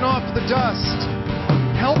 shaken off the dust.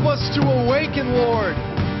 Help us to awaken, Lord.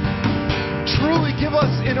 Truly give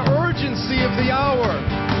us an urgency of the hour.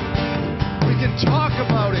 We can talk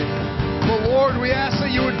about it, but Lord, we ask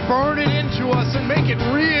that you would burn it into us and make it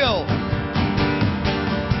real.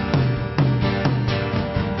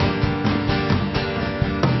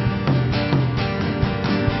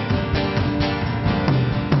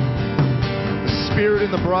 Spirit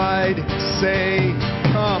and the bride say,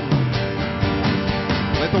 come.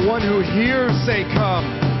 Let the one who hears say, come.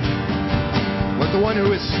 Let the one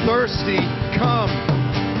who is thirsty come.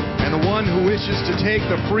 And the one who wishes to take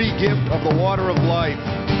the free gift of the water of life.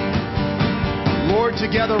 Lord,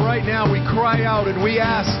 together right now we cry out and we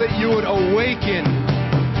ask that you would awaken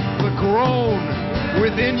the groan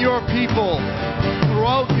within your people,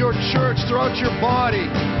 throughout your church, throughout your body.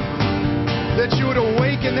 That you would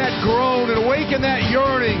awaken that groan and awaken that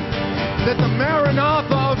yearning, that the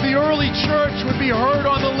Maranatha of the early church would be heard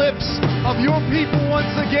on the lips of your people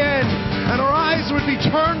once again, and our eyes would be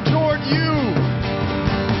turned toward you.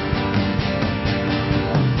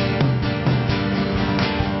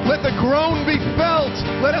 Let the groan be felt.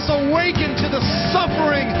 Let us awaken to the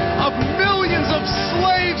suffering of millions of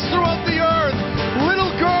slaves throughout the earth,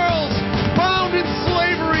 little girls bound in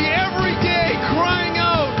slavery every day, crying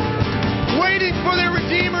out, waiting for their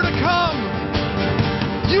Redeemer to come.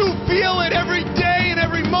 You feel it every day and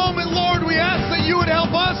every moment, Lord. We ask that you would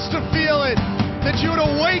help us to feel it, that you would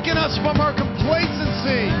awaken us from our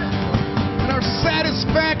complacency and our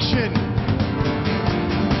satisfaction,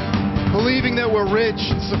 believing that we're rich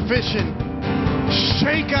and sufficient.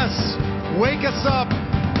 Shake us, wake us up.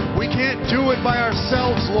 We can't do it by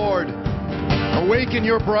ourselves, Lord. Awaken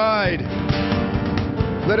your bride.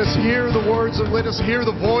 Let us hear the words let us hear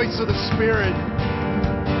the voice of the Spirit.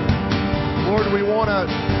 Lord, we want to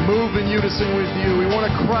move in unison with you. We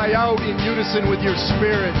want to cry out in unison with your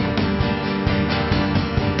Spirit.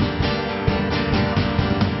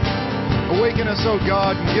 Awaken us, O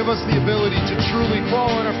God, and give us the ability to truly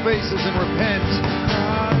fall on our faces and repent.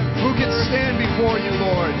 Who can stand before you,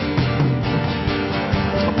 Lord?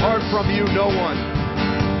 Apart from you, no one.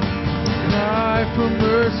 Cry for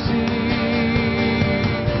mercy.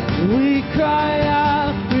 We cry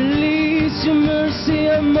out, release your mercy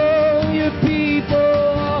among your people.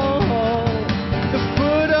 The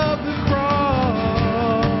foot of the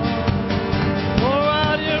cross. Pour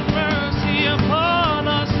out your mercy upon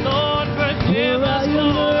us, Lord. Forgive us,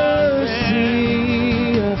 Lord.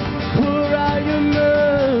 Pour out your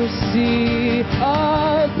mercy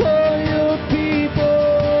upon your people.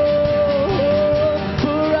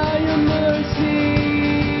 Pour out your mercy.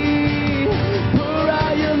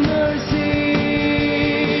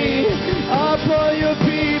 Upon your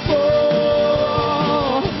people,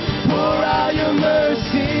 pour out your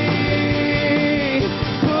mercy,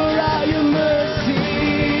 pour out your mercy,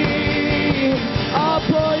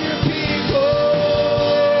 upon your people,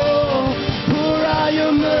 pour out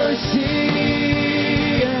your mercy,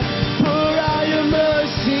 pour out your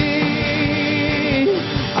mercy,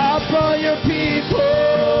 upon your people,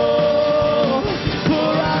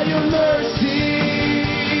 pour out your mercy,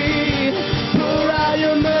 pour out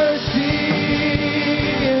your mercy.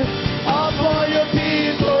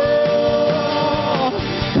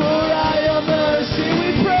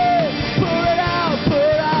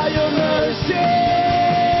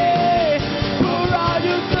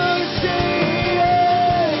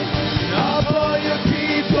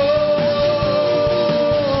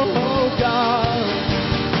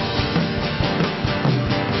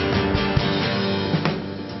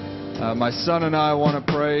 My son and I want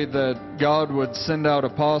to pray that God would send out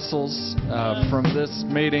apostles from this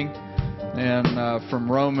meeting, and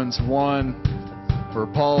from Romans 1, where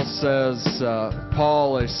Paul says,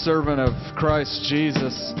 Paul, a servant of Christ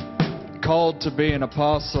Jesus, called to be an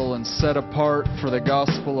apostle and set apart for the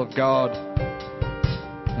gospel of God.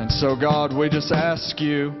 And so, God, we just ask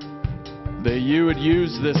you that you would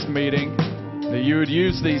use this meeting, that you would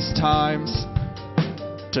use these times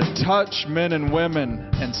to touch men and women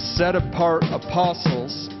and set apart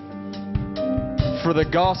apostles for the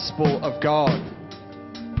gospel of God.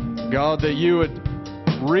 God, that you would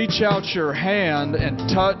reach out your hand and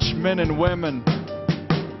touch men and women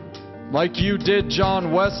like you did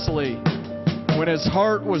John Wesley when his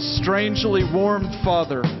heart was strangely warmed,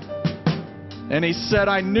 Father. And he said,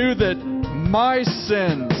 I knew that my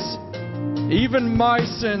sins, even my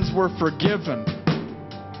sins, were forgiven.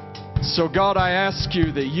 So God, I ask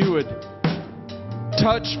you that you would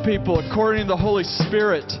touch people according to the Holy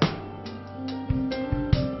Spirit,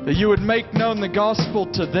 that you would make known the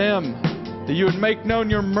gospel to them, that you would make known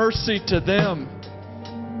your mercy to them,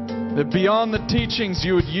 that beyond the teachings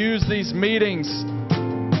you would use these meetings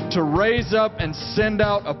to raise up and send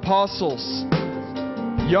out apostles,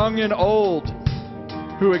 young and old,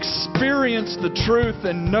 who experience the truth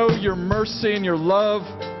and know your mercy and your love,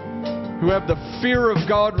 who have the fear of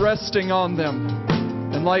God resting on them,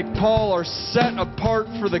 and like Paul are set apart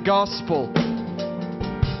for the gospel,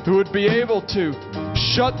 who would be able to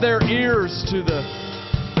shut their ears to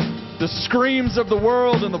the screams of the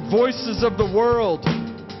world and the voices of the world,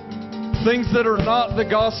 things that are not the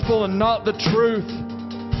gospel and not the truth,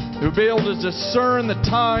 who would be able to discern the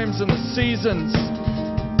times and the seasons,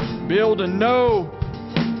 be able to know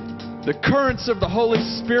the currents of the Holy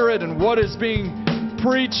Spirit and what is being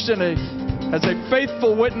preached as a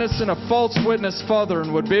faithful witness and a false witness, Father,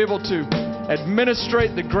 and would be able to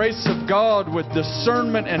administrate the grace of God with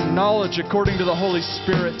discernment and knowledge according to the Holy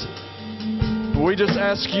Spirit. We just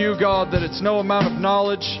ask you, God, that it's no amount of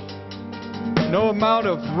knowledge, no amount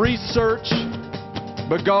of research,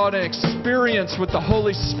 but God, an experience with the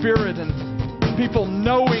Holy Spirit and people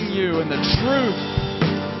knowing you and the truth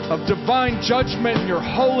of divine judgment and your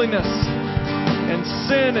holiness and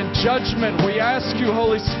sin and judgment. We ask you,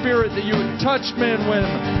 Holy Spirit, that you would touch men and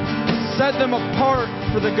women, set them apart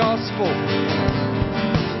for the gospel.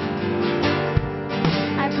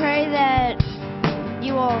 I pray that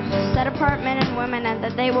you will set apart men and women and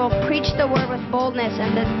that they will preach the word with boldness,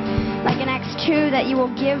 and that, like in Acts 2, that you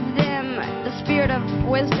will give them the spirit of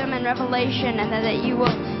wisdom and revelation, and that you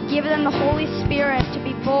will give them the Holy Spirit to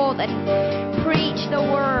be bold and preach the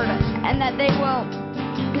word, and that they will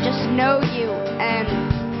just know you. And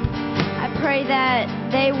I pray that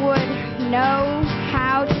they would know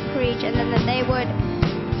how to preach, and then that they would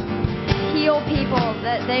heal people,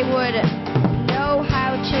 that they would know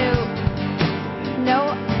how to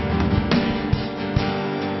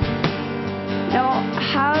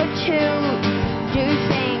do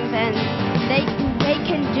things, and they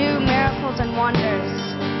can do miracles and wonders.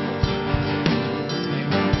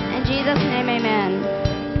 In Jesus' name, amen.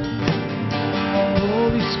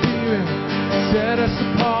 Holy Spirit, set us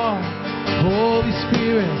apart. Holy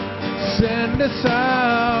Spirit, send us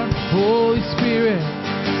out. Holy Spirit,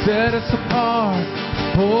 set us apart.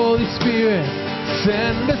 Holy Spirit,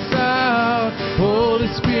 send us out. Holy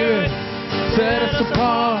Spirit, set us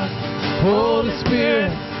apart. Holy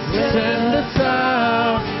Spirit, send us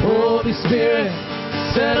out. Holy Spirit,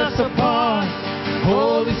 set us apart.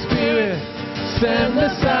 Holy Spirit, send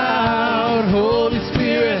us out. Holy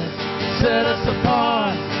Spirit, set us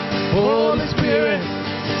apart. Holy Spirit,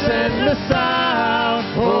 send us out.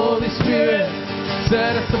 Holy Spirit,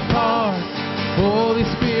 set us apart. Holy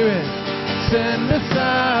Spirit, send us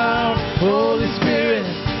out. Holy Spirit,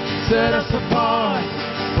 set us apart.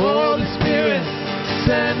 Holy Spirit,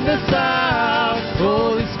 send us out.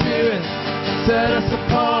 Holy Spirit, set us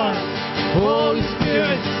apart. Holy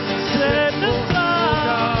Spirit, send us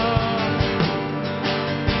out.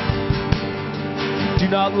 Do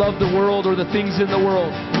not love the world or the things in the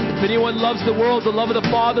world. If anyone loves the world, the love of the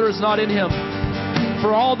Father is not in him.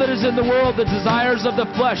 For all that is in the world, the desires of the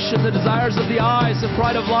flesh and the desires of the eyes and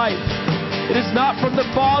pride of life, it is not from the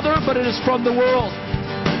Father, but it is from the world.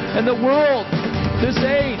 And the world, this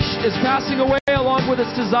age, is passing away along with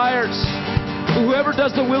its desires. But whoever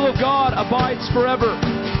does the will of God abides forever.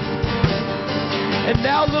 And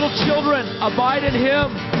now, little children, abide in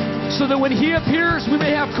Him, so that when He appears, we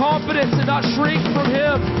may have confidence and not shrink from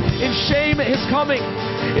Him in shame at His coming.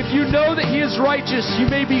 If you know that He is righteous, you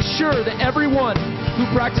may be sure that everyone who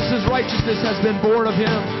practices righteousness has been born of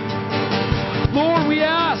Him. Lord, we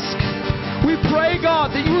ask, we pray,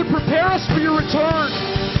 God, that you would prepare us for your return.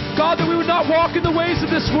 God, that we would not walk in the ways of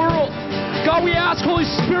this world. God, we ask, Holy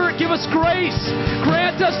Spirit, give us grace.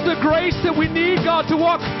 Grant us the grace that we need, God, to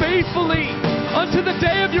walk faithfully unto the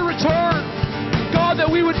day of your return. God, that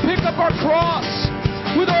we would pick up our cross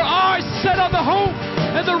with our eyes set on the hope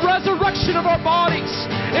and the resurrection of our bodies,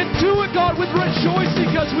 and do it, God, with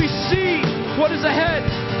rejoicing because we see what is ahead.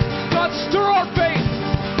 God, stir our faith.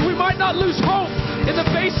 We might not lose hope, in the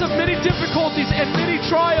face of many difficulties and many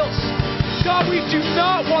trials. God, we do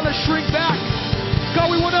not want to shrink back. God,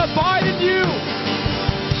 we want to abide in you.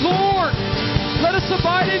 Lord, let us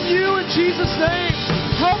abide in you in Jesus' name.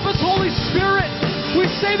 Help us, Holy Spirit. We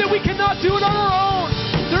say that we cannot do it on our own.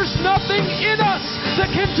 There's nothing in us that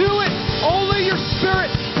can do it. Only your Spirit.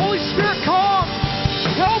 Holy Spirit, come.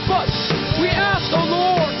 Help us. We ask, oh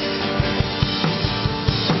Lord.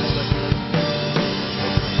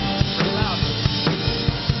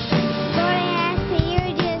 Lord, I ask that you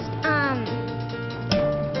would just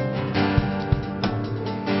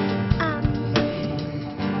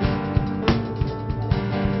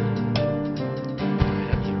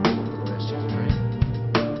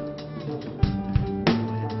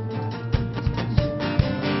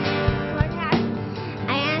Lord,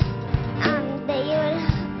 I ask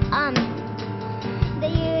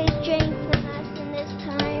that you would strengthen us in this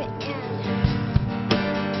time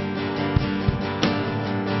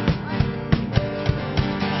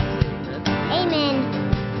Amen.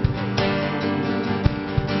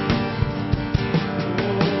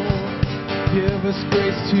 Give us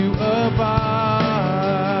grace to abide.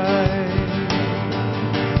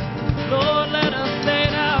 Lord, let us lay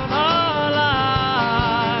down our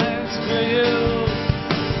lives for you.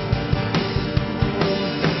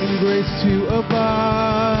 And grace to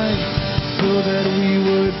abide, so that we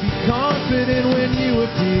would be confident when you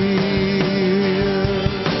appear.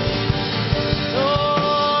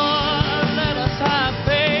 Lord, let us have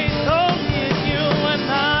faith only in you and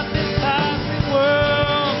not this passing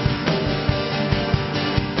world.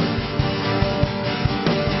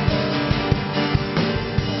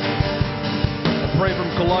 I pray from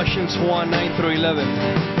Colossians 1:9 through 11.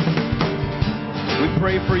 We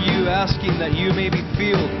pray for you, asking that you may be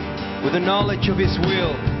filled with the knowledge of His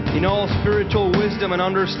will, in all spiritual wisdom and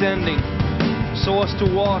understanding, so as to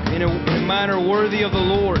walk in a manner worthy of the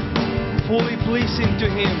Lord, fully pleasing to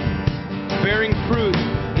Him, bearing fruit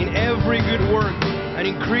in every good work, and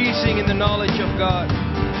increasing in the knowledge of God.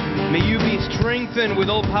 May you be strengthened with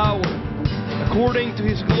all power, according to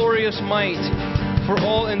His glorious might, for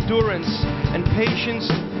all endurance and patience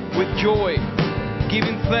with joy,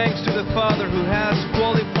 giving thanks to the Father who has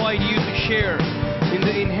qualified you to share in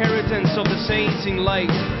the inheritance of the saints in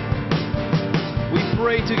light. We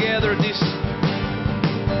pray together this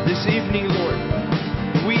evening, Lord.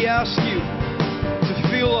 We ask you to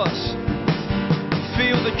fill us,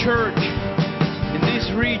 fill the church in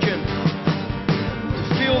this region, to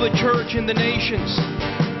fill the church in the nations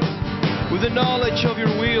with the knowledge of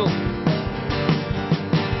your will.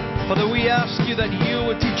 Father, we ask you that you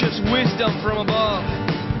would teach us wisdom from above,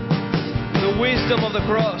 the wisdom of the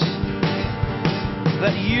cross.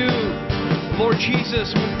 That you, Lord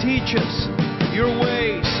Jesus, would teach us your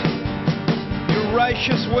ways, your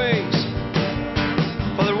righteous ways.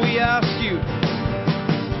 Father, we ask you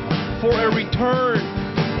for a return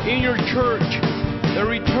in your church, a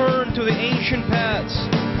return to the ancient paths,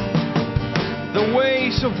 the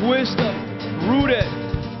ways of wisdom rooted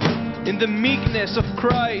in the meekness of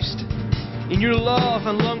Christ, in your love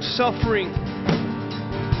and long-suffering.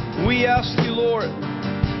 We ask you, Lord,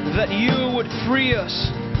 that you would free us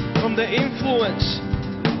from the influence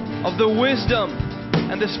of the wisdom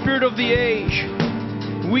and the spirit of the age.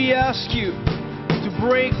 We ask you to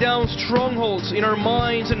break down strongholds in our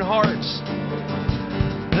minds and hearts,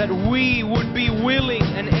 that we would be willing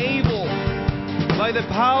and able, by the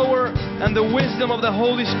power and the wisdom of the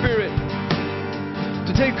Holy Spirit,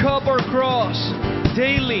 to take up our cross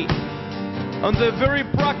daily on the very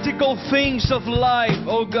practical things of life,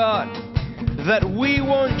 oh God. That we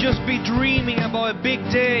won't just be dreaming about a big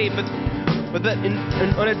day, but that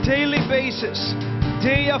on a daily basis,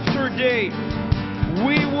 day after day,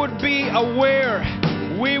 we would be aware,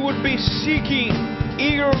 we would be seeking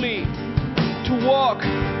eagerly to walk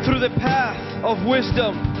through the path of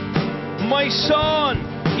wisdom. My son,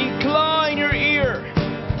 incline your ear,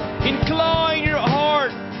 incline your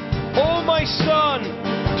heart, oh my son,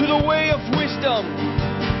 to the way of wisdom,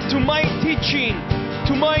 to my teaching,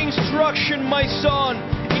 to my instruction, my son.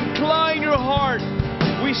 Incline your heart.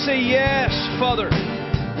 We say yes, Father.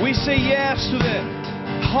 We say yes to the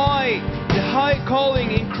high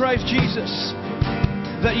calling in Christ Jesus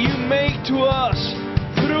that you make to us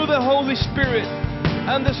through the Holy Spirit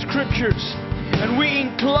and the Scriptures. And we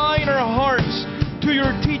incline our hearts to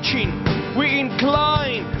your teaching. We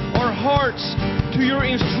incline our hearts to your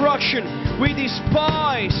instruction. We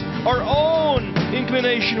despise our own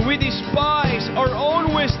inclination. We despise our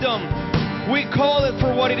own wisdom. We call it for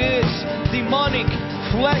what it is: demonic,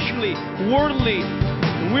 fleshly, worldly.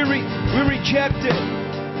 We reject it,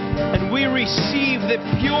 and we receive the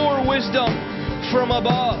pure wisdom from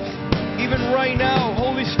above. Even right now,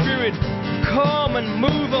 Holy Spirit, come and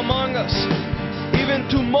move among us. Even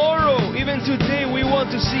tomorrow, even today, we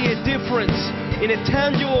want to see a difference in a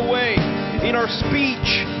tangible way, in our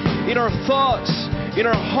speech, in our thoughts, in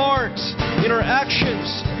our hearts, in our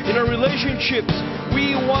actions, in our relationships.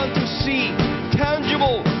 We want to see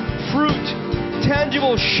tangible fruit,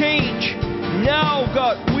 tangible change. Now,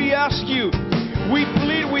 God, we ask you, we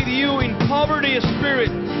plead with you in poverty of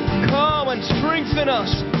spirit, come and strengthen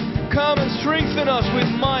us. Come and strengthen us with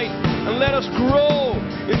might, and let us grow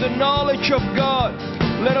in the knowledge of God.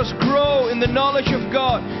 Let us grow in the knowledge of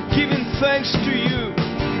God, giving thanks to you.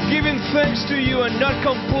 Giving thanks to you and not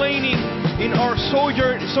complaining in our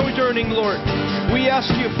sojourning, Lord. We ask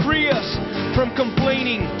you, free us from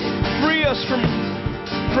complaining. Free us from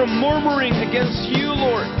murmuring against you,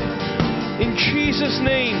 Lord. In Jesus'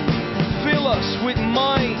 name, fill us with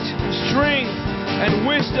might, strength, and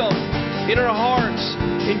wisdom in our hearts.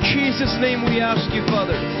 In Jesus' name we ask you,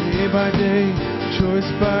 Father. Day by day, choice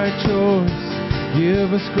by choice,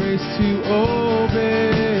 give us grace to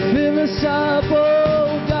obey. Fill us up,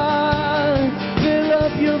 oh God. Fill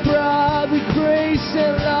up your bride with grace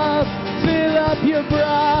and love. Fill up your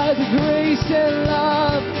bride with grace and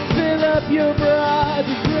love. Fill up your bride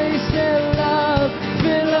with grace and love.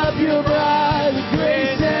 Fill up your bride with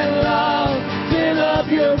grace and love. Fill up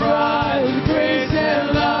your bride with grace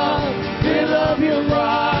and love. Fill up your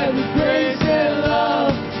bride with grace and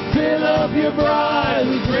love. Fill up your bride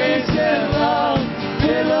with grace and love.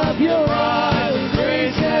 Fill up your bride with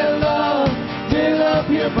grace and love. Fill up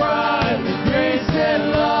your bride with grace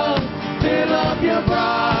and love. Fill up your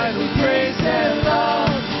bride with grace and love.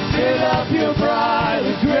 Fill up your bride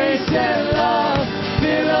with grace and love.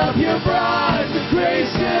 Fill up your bride with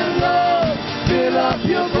grace and love. Fill up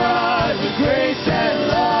your bride with grace and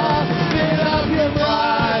love. Fill up your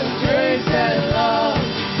bride with grace and love.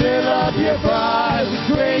 Fill up your bride with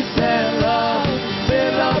grace and love.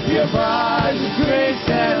 Fill up your bride with grace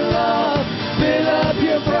and love. Fill up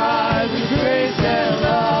your bride with grace and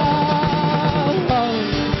love.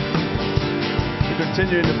 We're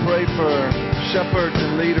continuing to pray for shepherds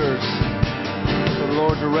and leaders, for the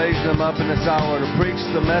Lord to raise them up in this hour to preach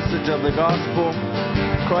the message of the gospel,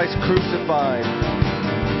 Christ crucified.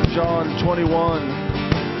 John 21.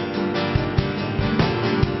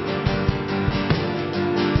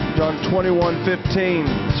 John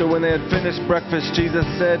 21:15. So when they had finished breakfast, Jesus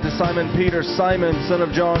said to Simon Peter, Simon, son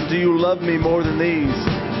of John, do you love me more than these?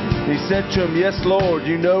 He said to him, yes, Lord,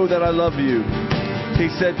 you know that I love you. He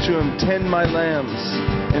said to him, tend my lambs.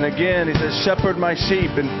 And again, he says, shepherd my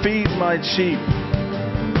sheep and feed my sheep.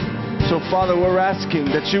 So, Father, we're asking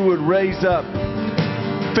that you would raise up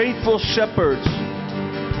faithful shepherds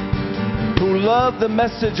who love the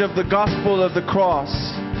message of the gospel of the cross,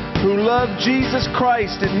 who love Jesus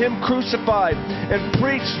Christ and Him crucified, and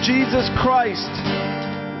preach Jesus Christ,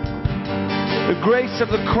 the grace of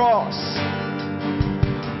the cross.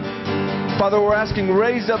 Father, we're asking,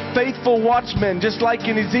 raise up faithful watchmen, just like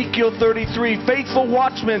in Ezekiel 33, faithful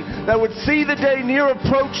watchmen that would see the day near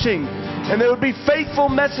approaching, and they would be faithful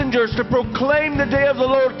messengers to proclaim the day of the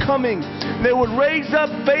Lord coming. They would raise up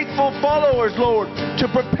faithful followers, Lord, to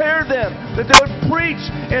prepare them, that they would preach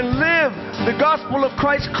and live the gospel of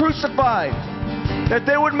Christ crucified, that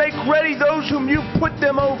they would make ready those whom you've put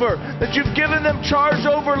them over, that you've given them charge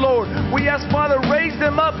over, Lord. We ask, Father, raise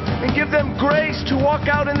them up and give them grace to walk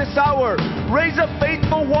out in this hour. Raise up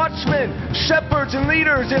faithful watchmen, shepherds and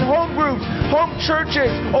leaders in home groups, home churches,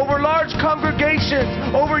 over large congregations,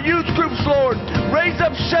 over youth groups, Lord. Raise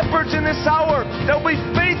up shepherds in this hour that will be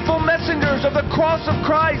faithful messengers of the cross of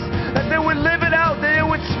Christ, that they would live it out, that they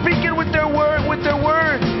would speak it with their words.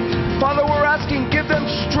 Father, we're asking, give them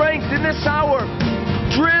strength in this hour.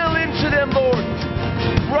 Drill into them, Lord.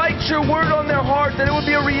 Write your word on their heart, that it would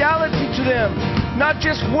be a reality to them. Not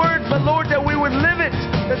just words, but Lord, that we would live it.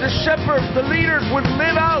 That the shepherds, the leaders would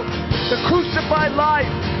live out the crucified life,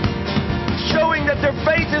 showing that their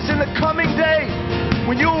faith is in the coming day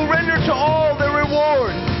when you will render to all their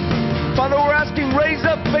reward. Father, we're asking, raise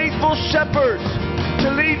up faithful shepherds to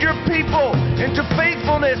lead your people into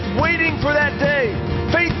faithfulness, waiting for that day.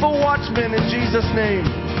 Faithful watchmen in Jesus' name.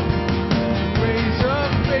 Raise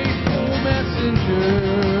up faithful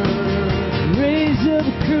messengers. Raise up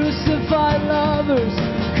crucified lovers,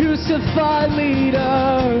 crucified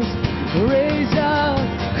leaders. Raise up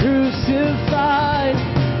crucified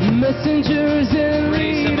messengers and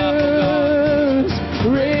leaders.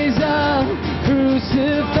 Raise up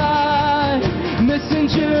crucified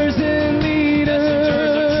messengers and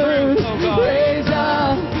leaders. Raise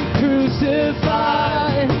up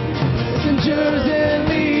crucified messengers and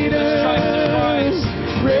leaders.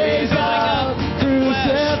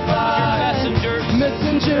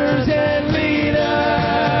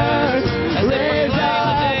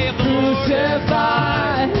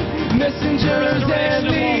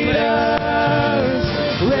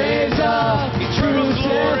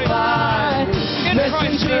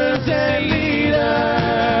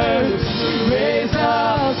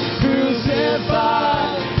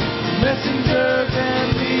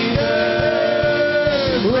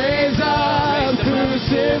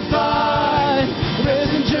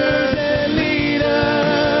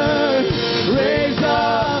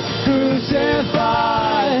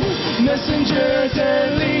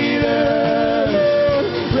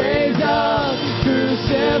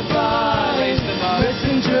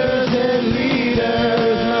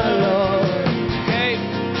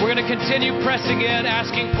 continue pressing in,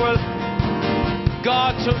 asking for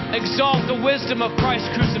God to exalt the wisdom of Christ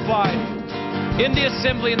crucified in the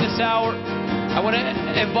assembly in this hour. I want to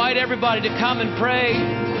invite everybody to come and pray.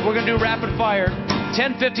 We're going to do rapid fire,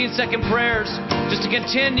 10, 15-second prayers, just to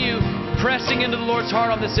continue pressing into the Lord's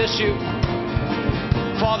heart on this issue.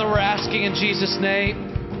 Father, we're asking in Jesus'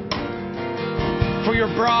 name for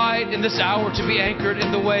your bride in this hour to be anchored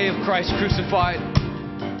in the way of Christ crucified.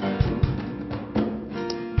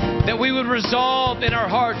 That we would resolve in our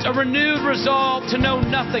hearts, a renewed resolve to know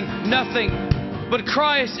nothing but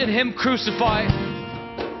Christ and Him crucified.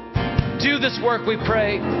 Do this work, we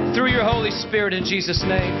pray, through your Holy Spirit in Jesus'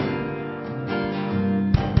 name.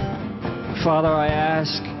 Father, I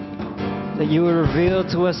ask that you would reveal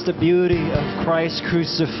to us the beauty of Christ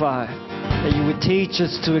crucified. That you would teach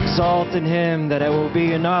us to exalt in Him, that it will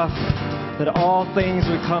be enough, that all things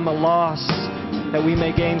would come a loss, that we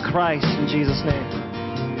may gain Christ in Jesus' name.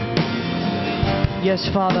 Yes,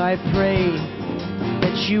 Father, I pray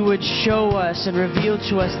that you would show us and reveal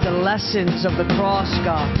to us the lessons of the cross,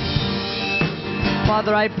 God.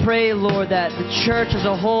 Father, I pray, Lord, that the church as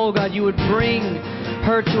a whole, God, you would bring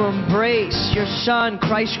her to embrace your Son,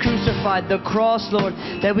 Christ crucified, the cross, Lord,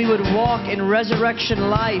 that we would walk in resurrection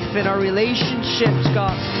life in our relationships,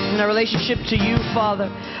 God, in our relationship to you, Father.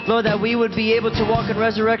 Lord, that we would be able to walk in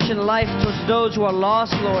resurrection life towards those who are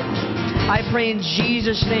lost, Lord. I pray in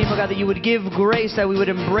Jesus' name, oh God, that you would give grace, that we would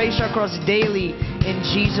embrace our cross daily in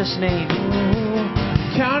Jesus' name.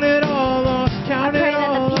 Count it all lost, count it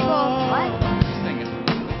all lost.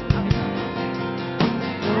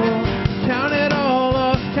 Count it all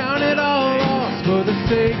lost, count it all lost for the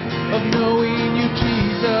sake of knowing you,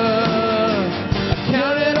 Jesus.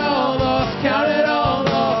 Count it all lost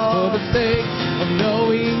for the sake of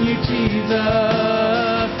knowing you, Jesus.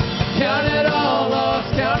 Count it all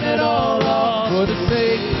lost for the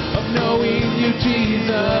sake of knowing you, Jesus.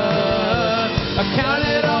 Count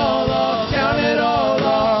it all lost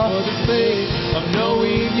for the sake of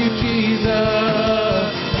knowing you, Jesus.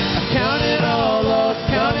 Count it all lost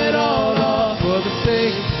for the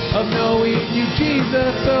sake of knowing you,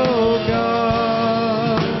 Jesus, oh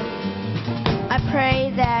God. I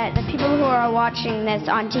pray that the people who are watching this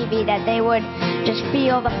on TV, that they would just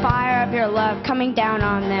feel the fire of your love coming down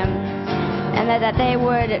on them, and that they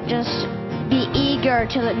would just be eager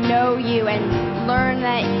to know you and learn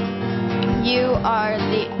that you are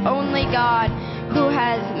the only God who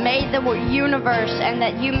has made the universe, and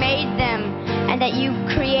that you made them, and that you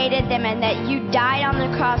created them, and that you died on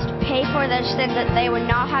the cross to pay for their sins, that they would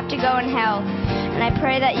not have to go in hell. And I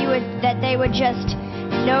pray that they would just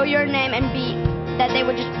know your name, and that they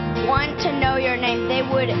would just want to know your name. They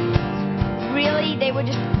would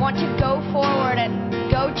just want to go forward and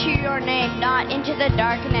go to your name, not into the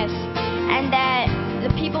darkness. And that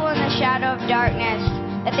the people in the shadow of darkness,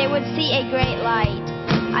 that they would see a great light.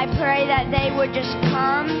 I pray that they would just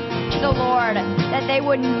come to the Lord, that they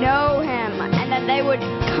would know Him, and that they would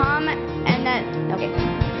come, and that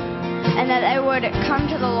they would come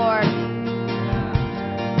to the Lord.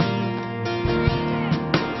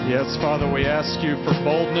 Yes, Father, we ask you for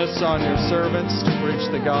boldness on your servants to preach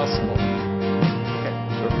the gospel. Okay,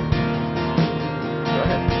 sure. Go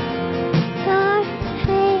ahead.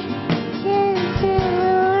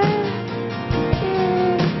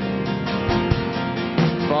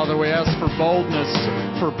 Father, we ask for boldness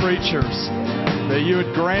for preachers, that you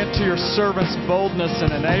would grant to your servants boldness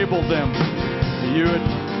and enable them, that you would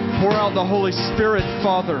pour out the Holy Spirit,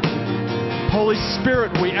 Father. Holy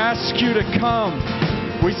Spirit, we ask you to come.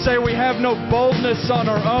 We say we have no boldness on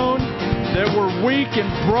our own, that we're weak and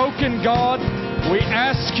broken, God. We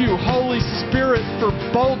ask you, Holy Spirit, for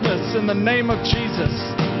boldness in the name of Jesus.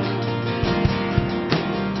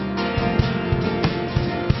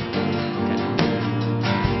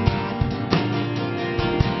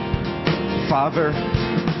 Father,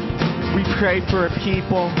 we pray for a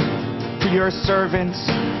people, for your servants,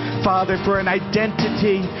 Father, for an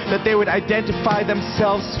identity, that they would identify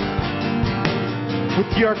themselves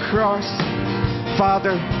with your cross,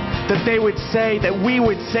 Father, that they would say, that we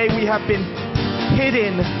would say we have been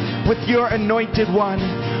hidden with your anointed one.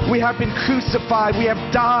 We have been crucified, we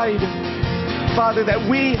have died. Father, that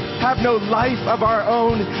we have no life of our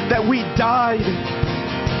own, that we died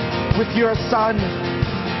with your Son,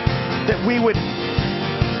 that we would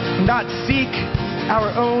not seek our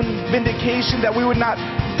own vindication, that we would not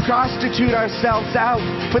prostitute ourselves out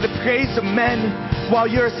for the praise of men, while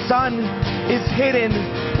your Son is hidden,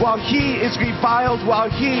 while he is reviled, while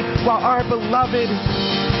our beloved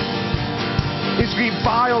is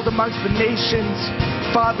reviled amongst the nations.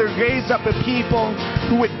 Father, raise up a people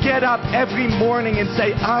who would get up every morning and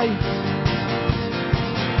say,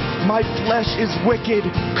 my flesh is wicked.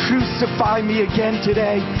 Crucify me again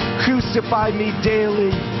today. Crucify me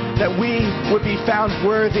daily. That we would be found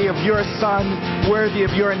worthy of your Son, worthy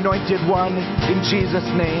of your anointed one. In Jesus'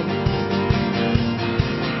 name.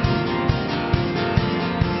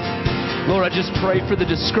 Lord, I just pray for the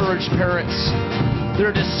discouraged parents.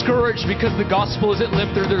 They're discouraged because the gospel isn't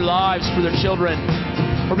lived through their lives for their children,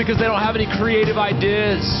 or because they don't have any creative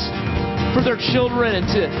ideas for their children and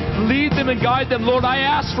to lead them and guide them. Lord, I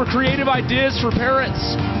ask for creative ideas for parents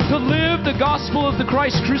to live the gospel of the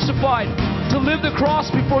Christ crucified, to live the cross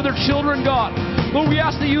before their children, God. Lord, we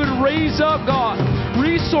ask that you would raise up, God,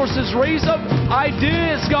 resources, raise up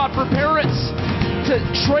ideas, God, for parents to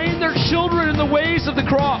train their children in the ways of the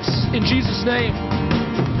cross. In Jesus' name.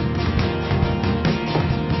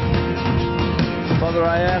 Father,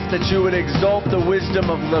 I ask that you would exalt the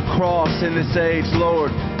wisdom of the cross in this age,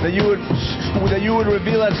 Lord. That you would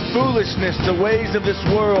reveal as foolishness the ways of this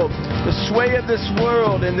world, the sway of this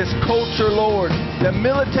world and this culture, Lord, that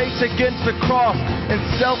militates against the cross and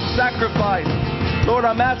self-sacrifice. Lord,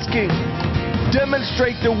 I'm asking,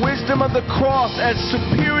 demonstrate the wisdom of the cross as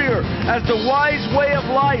superior, as the wise way of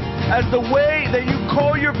life, as the way that you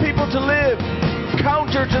call your people to live.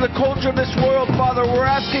 Counter to the culture of this world, Father, we're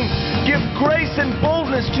asking, give grace and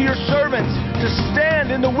boldness to your servants to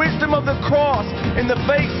stand in the wisdom of the cross in the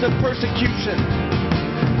face of persecution.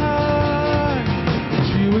 That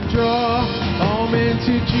you would draw all men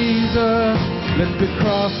to Jesus, let the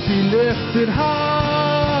cross be lifted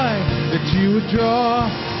high. That you would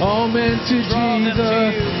draw all men to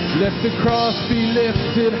Jesus, let the cross be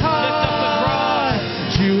lifted high.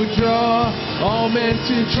 That you would draw all men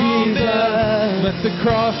to Jesus, let the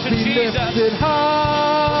cross be lifted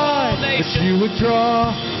high. That you would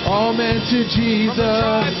draw all men to Jesus,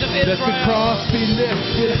 let the cross be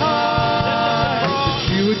lifted high.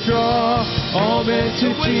 That you would draw all men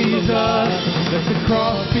to Jesus, let the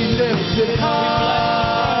cross be lifted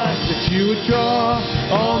high. That you would draw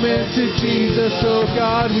all men to Jesus, oh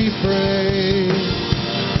God, we pray.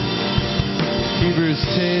 Hebrews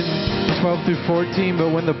 10:12 through 14, but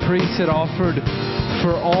when the priest had offered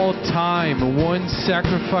for all time one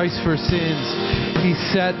sacrifice for sins, he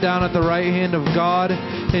sat down at the right hand of God,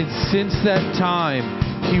 and since that time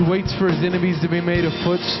he waits for his enemies to be made a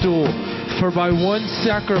footstool. For by one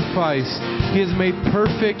sacrifice he has made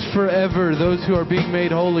perfect forever those who are being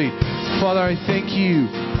made holy. Father, I thank you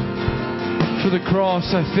for the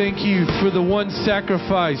cross. I thank you for the one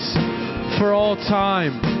sacrifice for all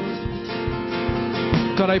time.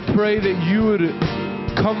 God, I pray that you would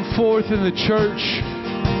come forth in the church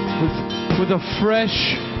with a fresh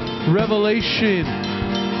revelation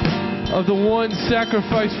of the one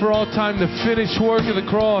sacrifice for all time, the finished work of the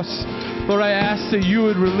cross. Lord, I ask that you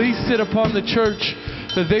would release it upon the church,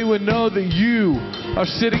 that they would know that you are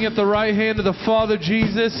sitting at the right hand of the Father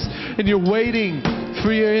Jesus, and you're waiting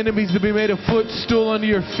for your enemies to be made a footstool under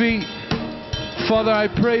your feet. Father, I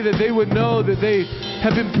pray that they would know that they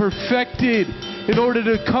have been perfected in order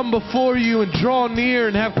to come before you and draw near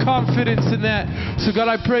and have confidence in that. So God,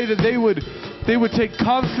 I pray that they would take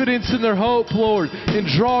confidence in their hope, Lord, and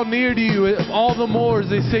draw near to you all the more as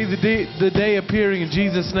they say the day appearing, in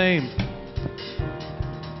Jesus' name.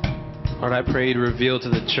 Lord, I pray you to reveal to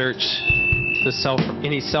the church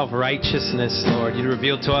any self-righteousness, Lord. You'd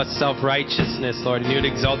reveal to us self-righteousness, Lord, and you'd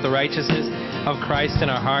exalt the righteousness of Christ in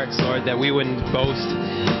our hearts, Lord, that we wouldn't boast.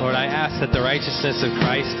 Lord, I ask that the righteousness of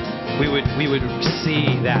Christ, we would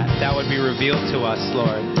see that would be revealed to us,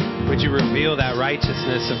 Lord. Would you reveal that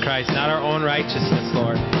righteousness of Christ, not our own righteousness,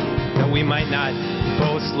 Lord, that we might not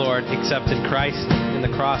boast, Lord, except in Christ in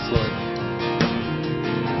the cross, Lord.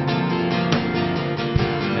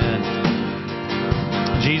 Amen.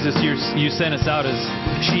 Jesus, you sent us out as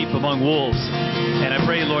sheep among wolves, and I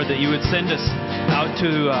pray, Lord, that you would send us out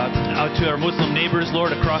to our Muslim neighbors,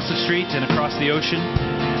 Lord, across the street and across the ocean.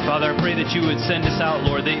 Father, I pray that you would send us out,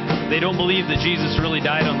 Lord. They don't believe that Jesus really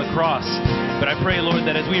died on the cross. But I pray, Lord,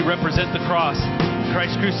 that as we represent the cross,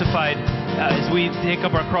 Christ crucified, as we take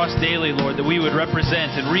up our cross daily, Lord, that we would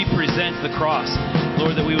represent and represent the cross.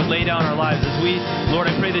 Lord, that we would lay down our lives. Lord,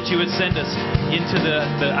 I pray that you would send us into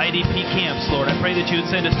the IDP camps, Lord. I pray that you would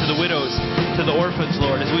send us to the widows, to the orphans,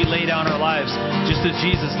 Lord, as we lay down our lives, just as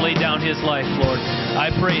Jesus laid down his life, Lord. I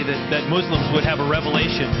pray that Muslims would have a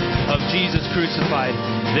revelation of Jesus crucified,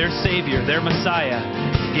 their Savior, their Messiah,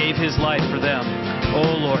 gave his life for them.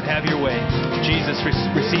 Oh Lord, have your way. Jesus,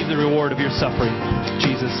 receive the reward of your suffering. In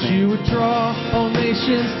Jesus' That you name. would draw all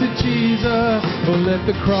nations to Jesus. Oh, let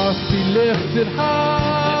the cross be lifted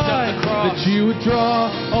high. Lift up the cross. That you would draw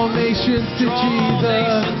all nations to Draw all Jesus.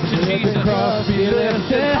 nations to Let the Jesus. cross be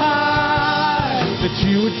lifted high. That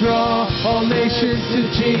you would draw all nations to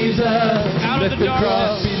Jesus. Out of Let the the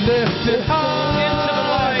cross darkness. be lifted high. Into the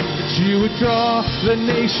light. That you would draw the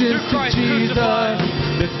nations Through to Christ Jesus. crucified.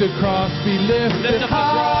 Let the cross be lifted Lift up the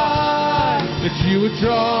high. That you would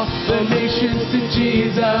draw the nations to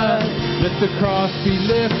Jesus. Let the cross be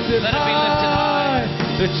lifted Let it be lifted high.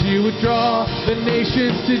 That you would draw the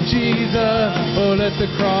nations to Jesus. Oh, let the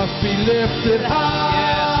cross be lifted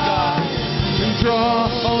high. And draw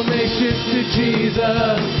all nations to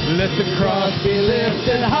Jesus. Let the cross be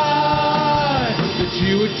lifted high. That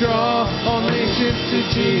you would draw all nations to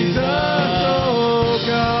Jesus. Oh,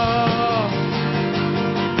 God.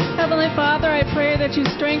 Heavenly Father, I pray that you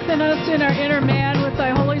strengthen us in our inner man with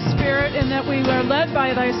thy Holy Spirit, and that we are led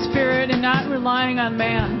by thy Spirit and not relying on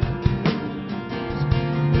man.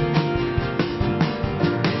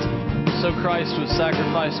 So Christ was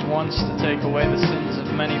sacrificed once to take away the sins of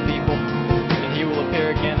many people, and he will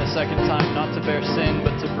appear again a second time, not to bear sin,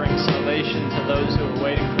 but to bring salvation to those who are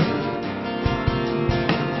waiting for him.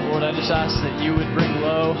 Lord, I just ask that you would bring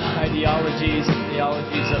low ideologies and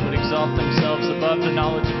theologies that would exalt themselves above the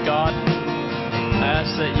knowledge of God. I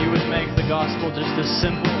ask that you would make the gospel just a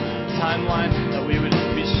simple timeline, that we would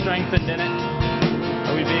be strengthened in it,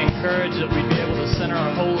 that we'd be encouraged, that we'd be able to center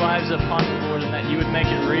our whole lives upon it, Lord, and that you would make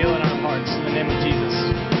it real in our hearts. In the name of Jesus.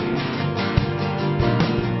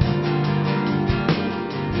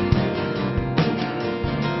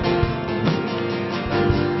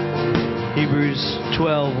 Hebrews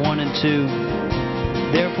 12:1 and 2.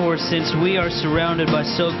 Therefore, since we are surrounded by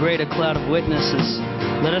so great a cloud of witnesses,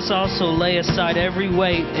 let us also lay aside every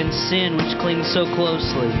weight and sin which clings so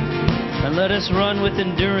closely. And let us run with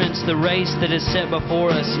endurance the race that is set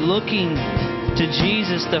before us, looking to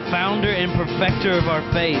Jesus, the founder and perfecter of our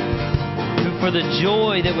faith, who for the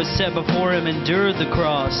joy that was set before him endured the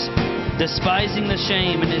cross, despising the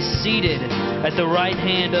shame, and is seated at the right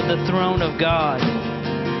hand of the throne of God.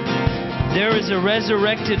 There is a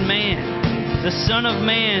resurrected man, the Son of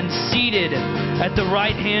Man, seated at the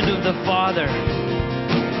right hand of the Father.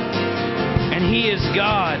 And he is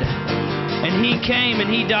God. And he came and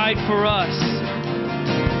he died for us.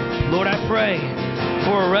 Lord, I pray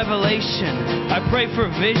for a revelation. I pray for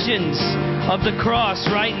visions of the cross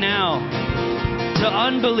right now to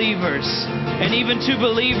unbelievers and even to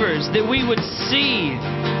believers, that we would see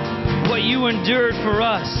what you endured for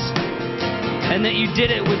us, and that you did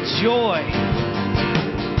it with joy.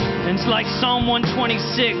 And it's like Psalm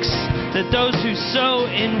 126, that those who sow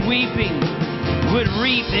in weeping would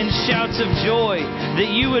reap in shouts of joy, that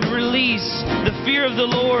you would release the fear of the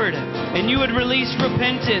Lord, and you would release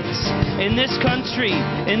repentance in this country,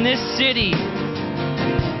 in this city,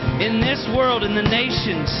 in this world, in the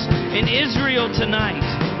nations, in Israel tonight,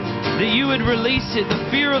 that you would release it, the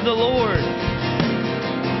fear of the Lord.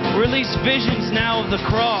 Release visions now of the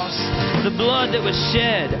cross, the blood that was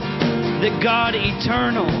shed, that God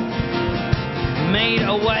eternal made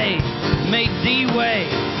a way, made the way.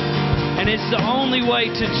 And it's the only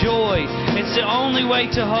way to joy. It's the only way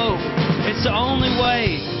to hope. It's the only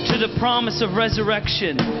way to the promise of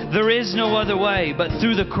resurrection. There is no other way but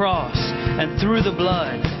through the cross and through the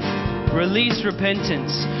blood. Release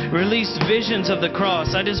repentance. Release visions of the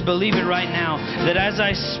cross. I just believe it right now, that as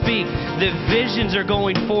I speak, that visions are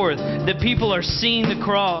going forth, that people are seeing the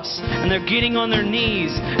cross, and they're getting on their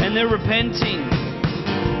knees, and they're repenting.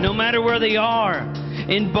 No matter where they are,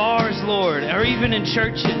 in bars, Lord, or even in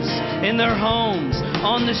churches, in their homes,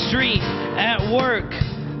 on the street, at work,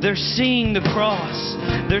 they're seeing the cross.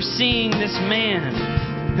 They're seeing this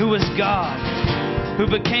man who was God, who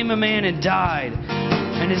became a man and died,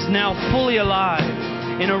 and is now fully alive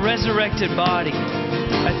in a resurrected body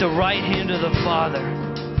at the right hand of the Father.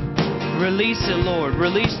 Release it, Lord.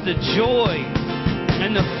 Release the joy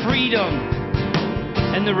and the freedom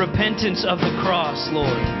and the repentance of the cross,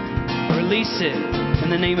 Lord. Release it. In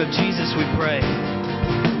the name of Jesus we pray.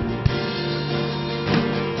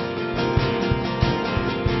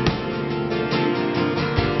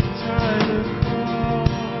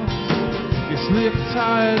 Lift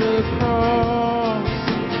high the cross.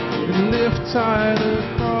 Lift high the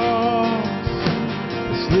cross.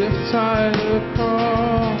 Let's lift high the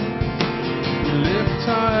cross. Lift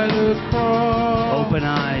high the cross. Open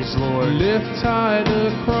eyes, Lord. Lift high the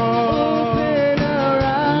cross. Open our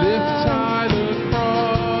eyes. Lift high the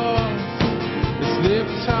cross. Let's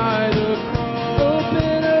lift high the cross.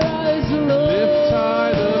 Open our eyes, Lord. Lift high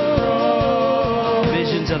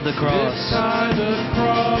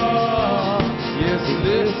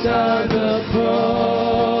high the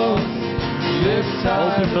cross. Lift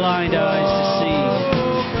high. Open blind eyes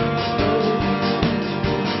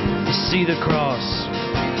to see the cross.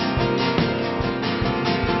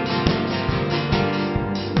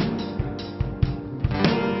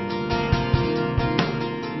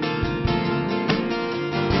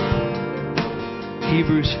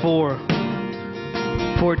 Hebrews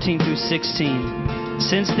 4:14 through 16.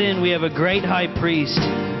 Since then we have a great high priest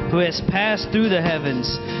who has passed through the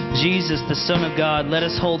heavens, Jesus, the Son of God. Let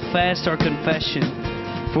us hold fast our confession.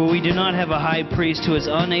 For we do not have a high priest who is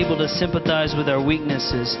unable to sympathize with our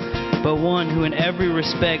weaknesses, but one who in every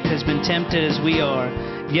respect has been tempted as we are,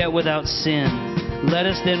 yet without sin. Let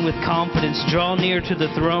us then with confidence draw near to the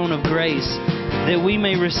throne of grace, that we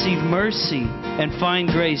may receive mercy and find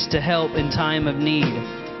grace to help in time of need.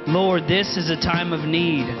 Lord, this is a time of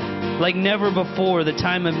need. Like never before, the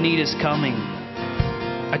time of need is coming.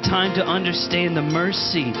 A time to understand the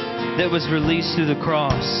mercy that was released through the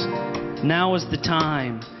cross. Now is the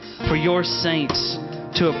time for your saints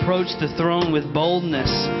to approach the throne with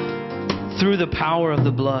boldness through the power of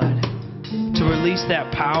the blood, to release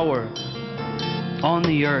that power on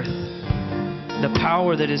the earth, the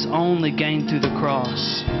power that is only gained through the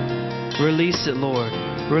cross. Release it, Lord.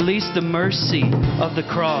 Release the mercy of the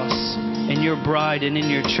cross in your bride and in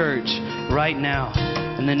your church right now.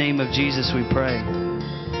 In the name of Jesus we pray.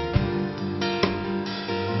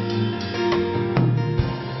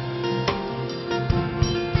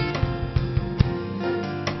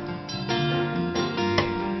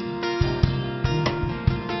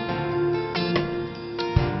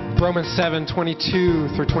 Romans 7:22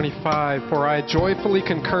 through 25. For I joyfully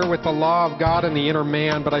concur with the law of God in the inner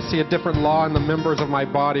man, but I see a different law in the members of my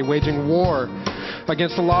body, waging war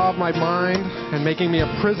against the law of my mind and making me a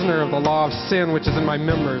prisoner of the law of sin which is in my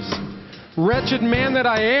members. Wretched man that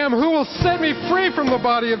I am, who will set me free from the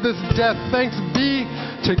body of this death? Thanks be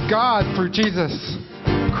to God through Jesus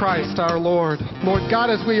Christ our Lord. Lord God,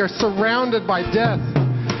 as we are surrounded by death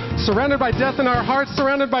in our hearts,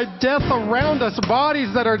 surrounded by death around us,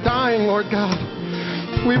 bodies that are dying, Lord God.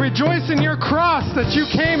 We rejoice in your cross that you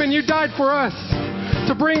came and you died for us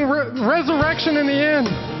to bring resurrection in the end.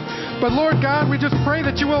 But Lord God, we just pray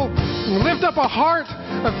that you will lift up a heart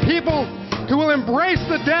of people who will embrace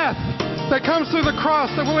the death that comes through the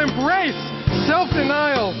cross, that will embrace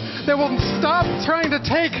self-denial, that will stop trying to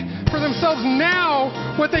take for themselves now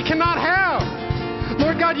what they cannot have.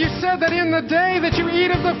 Lord God, you said that in the day that you eat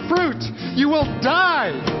of the fruit, you will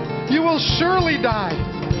die. You will surely die.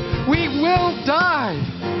 We will die.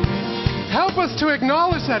 Help us to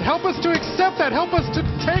acknowledge that. Help us to accept that. Help us to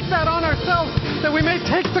take that on ourselves, that we may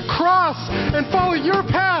take the cross and follow your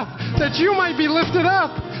path, that you might be lifted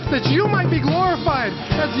up, that you might be glorified,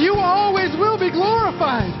 as you always will be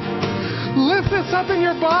glorified. Lift this up in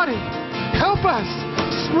your body. Help us.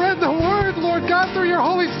 Spread the word, Lord God, through your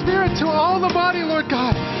Holy Spirit to all the body, Lord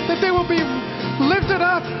God, that they will be lifted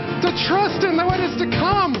up to trust in what is to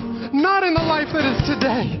come, not in the life that is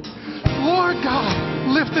today. Lord God,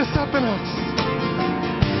 lift this up in us.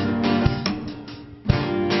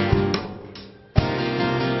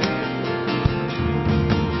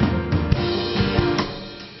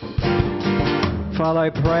 Father, I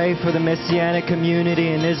pray for the Messianic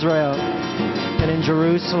community in Israel and in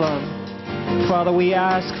Jerusalem. Father, we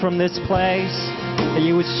ask from this place that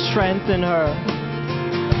you would strengthen her.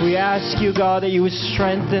 We ask you, God, that you would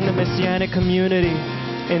strengthen the Messianic community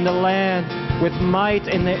in the land with might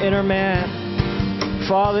in the inner man.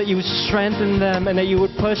 Father, that you would strengthen them and that you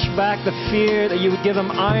would push back the fear, that you would give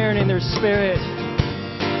them iron in their spirit.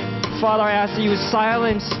 Father, I ask that you would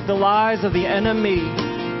silence the lies of the enemy.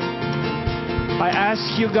 I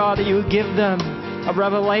ask you, God, that you would give them a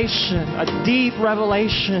revelation, a deep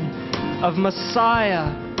revelation of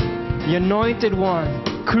Messiah, the Anointed One,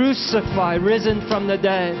 crucified, risen from the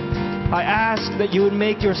dead. I ask that you would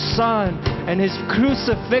make your Son and his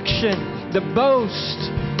crucifixion the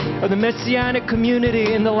boast of the Messianic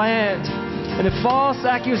community in the land. And the false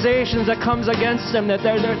accusations that comes against them, that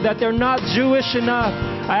they're not Jewish enough,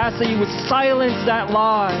 I ask that you would silence that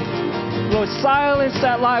lie. Lord, silence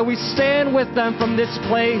that lie. We stand with them from this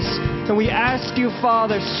place. And we ask you,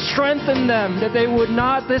 Father, strengthen them, that they would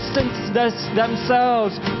not distance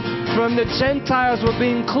themselves from the Gentiles, would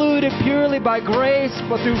be included purely by grace,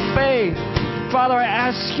 but through faith. Father, I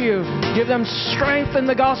ask you, give them strength in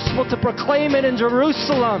the gospel to proclaim it in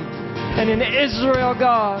Jerusalem and in Israel,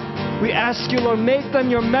 God. We ask you, Lord, make them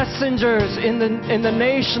your messengers in the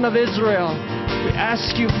nation of Israel. We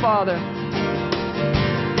ask you, Father,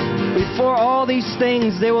 before all these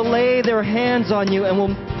things, they will lay their hands on you and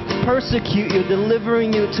will persecute you,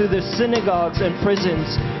 delivering you to the synagogues and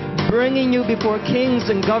prisons, bringing you before kings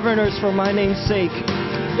and governors for my name's sake.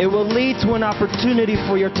 It will lead to an opportunity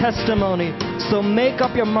for your testimony. So make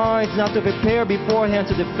up your minds not to prepare beforehand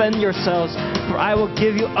to defend yourselves, for I will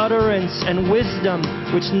give you utterance and wisdom,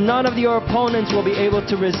 which none of your opponents will be able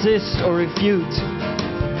to resist or refute.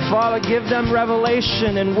 Father, give them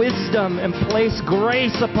revelation and wisdom and place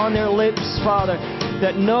grace upon their lips, Father,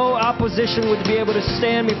 that no opposition would be able to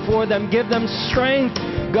stand before them. Give them strength,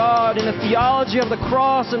 God, in the theology of the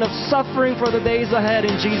cross and of suffering for the days ahead,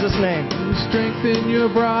 in Jesus' name. Strengthen your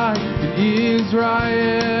bride in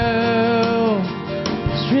Israel.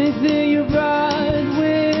 Strengthen your bride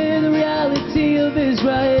with the reality of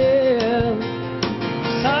Israel.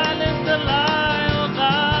 Silence the lie, oh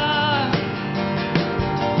God.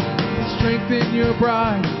 Strengthen your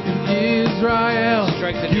bride in Israel.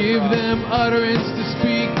 Give them utterance to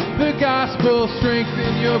speak the gospel.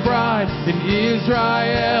 Strengthen your bride in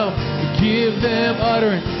Israel. Give them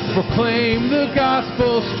utterance. Proclaim the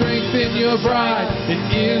gospel. Strengthen your bride in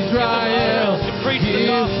Israel.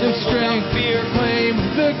 Give them strength. Proclaim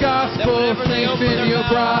the gospel. Strengthen your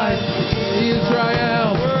bride in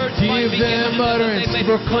Israel. Give them utterance.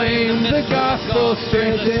 Proclaim the gospel.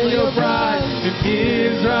 Strengthen your bride in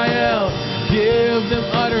Israel. Give them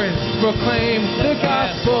utterance. Proclaim the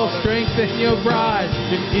gospel. Strengthen your bride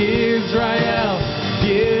in Israel.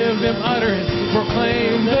 Give them utterance.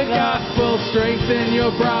 Proclaim the gospel. Strengthen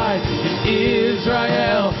your bride in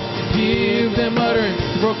Israel. Give them utterance.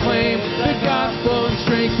 Proclaim the gospel and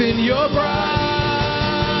strengthen your bride.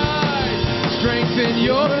 Strengthen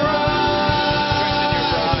your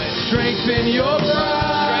bride. Strengthen your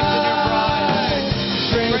bride.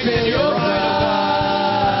 Strengthen your bride.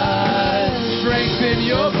 Strengthen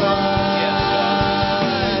your bride.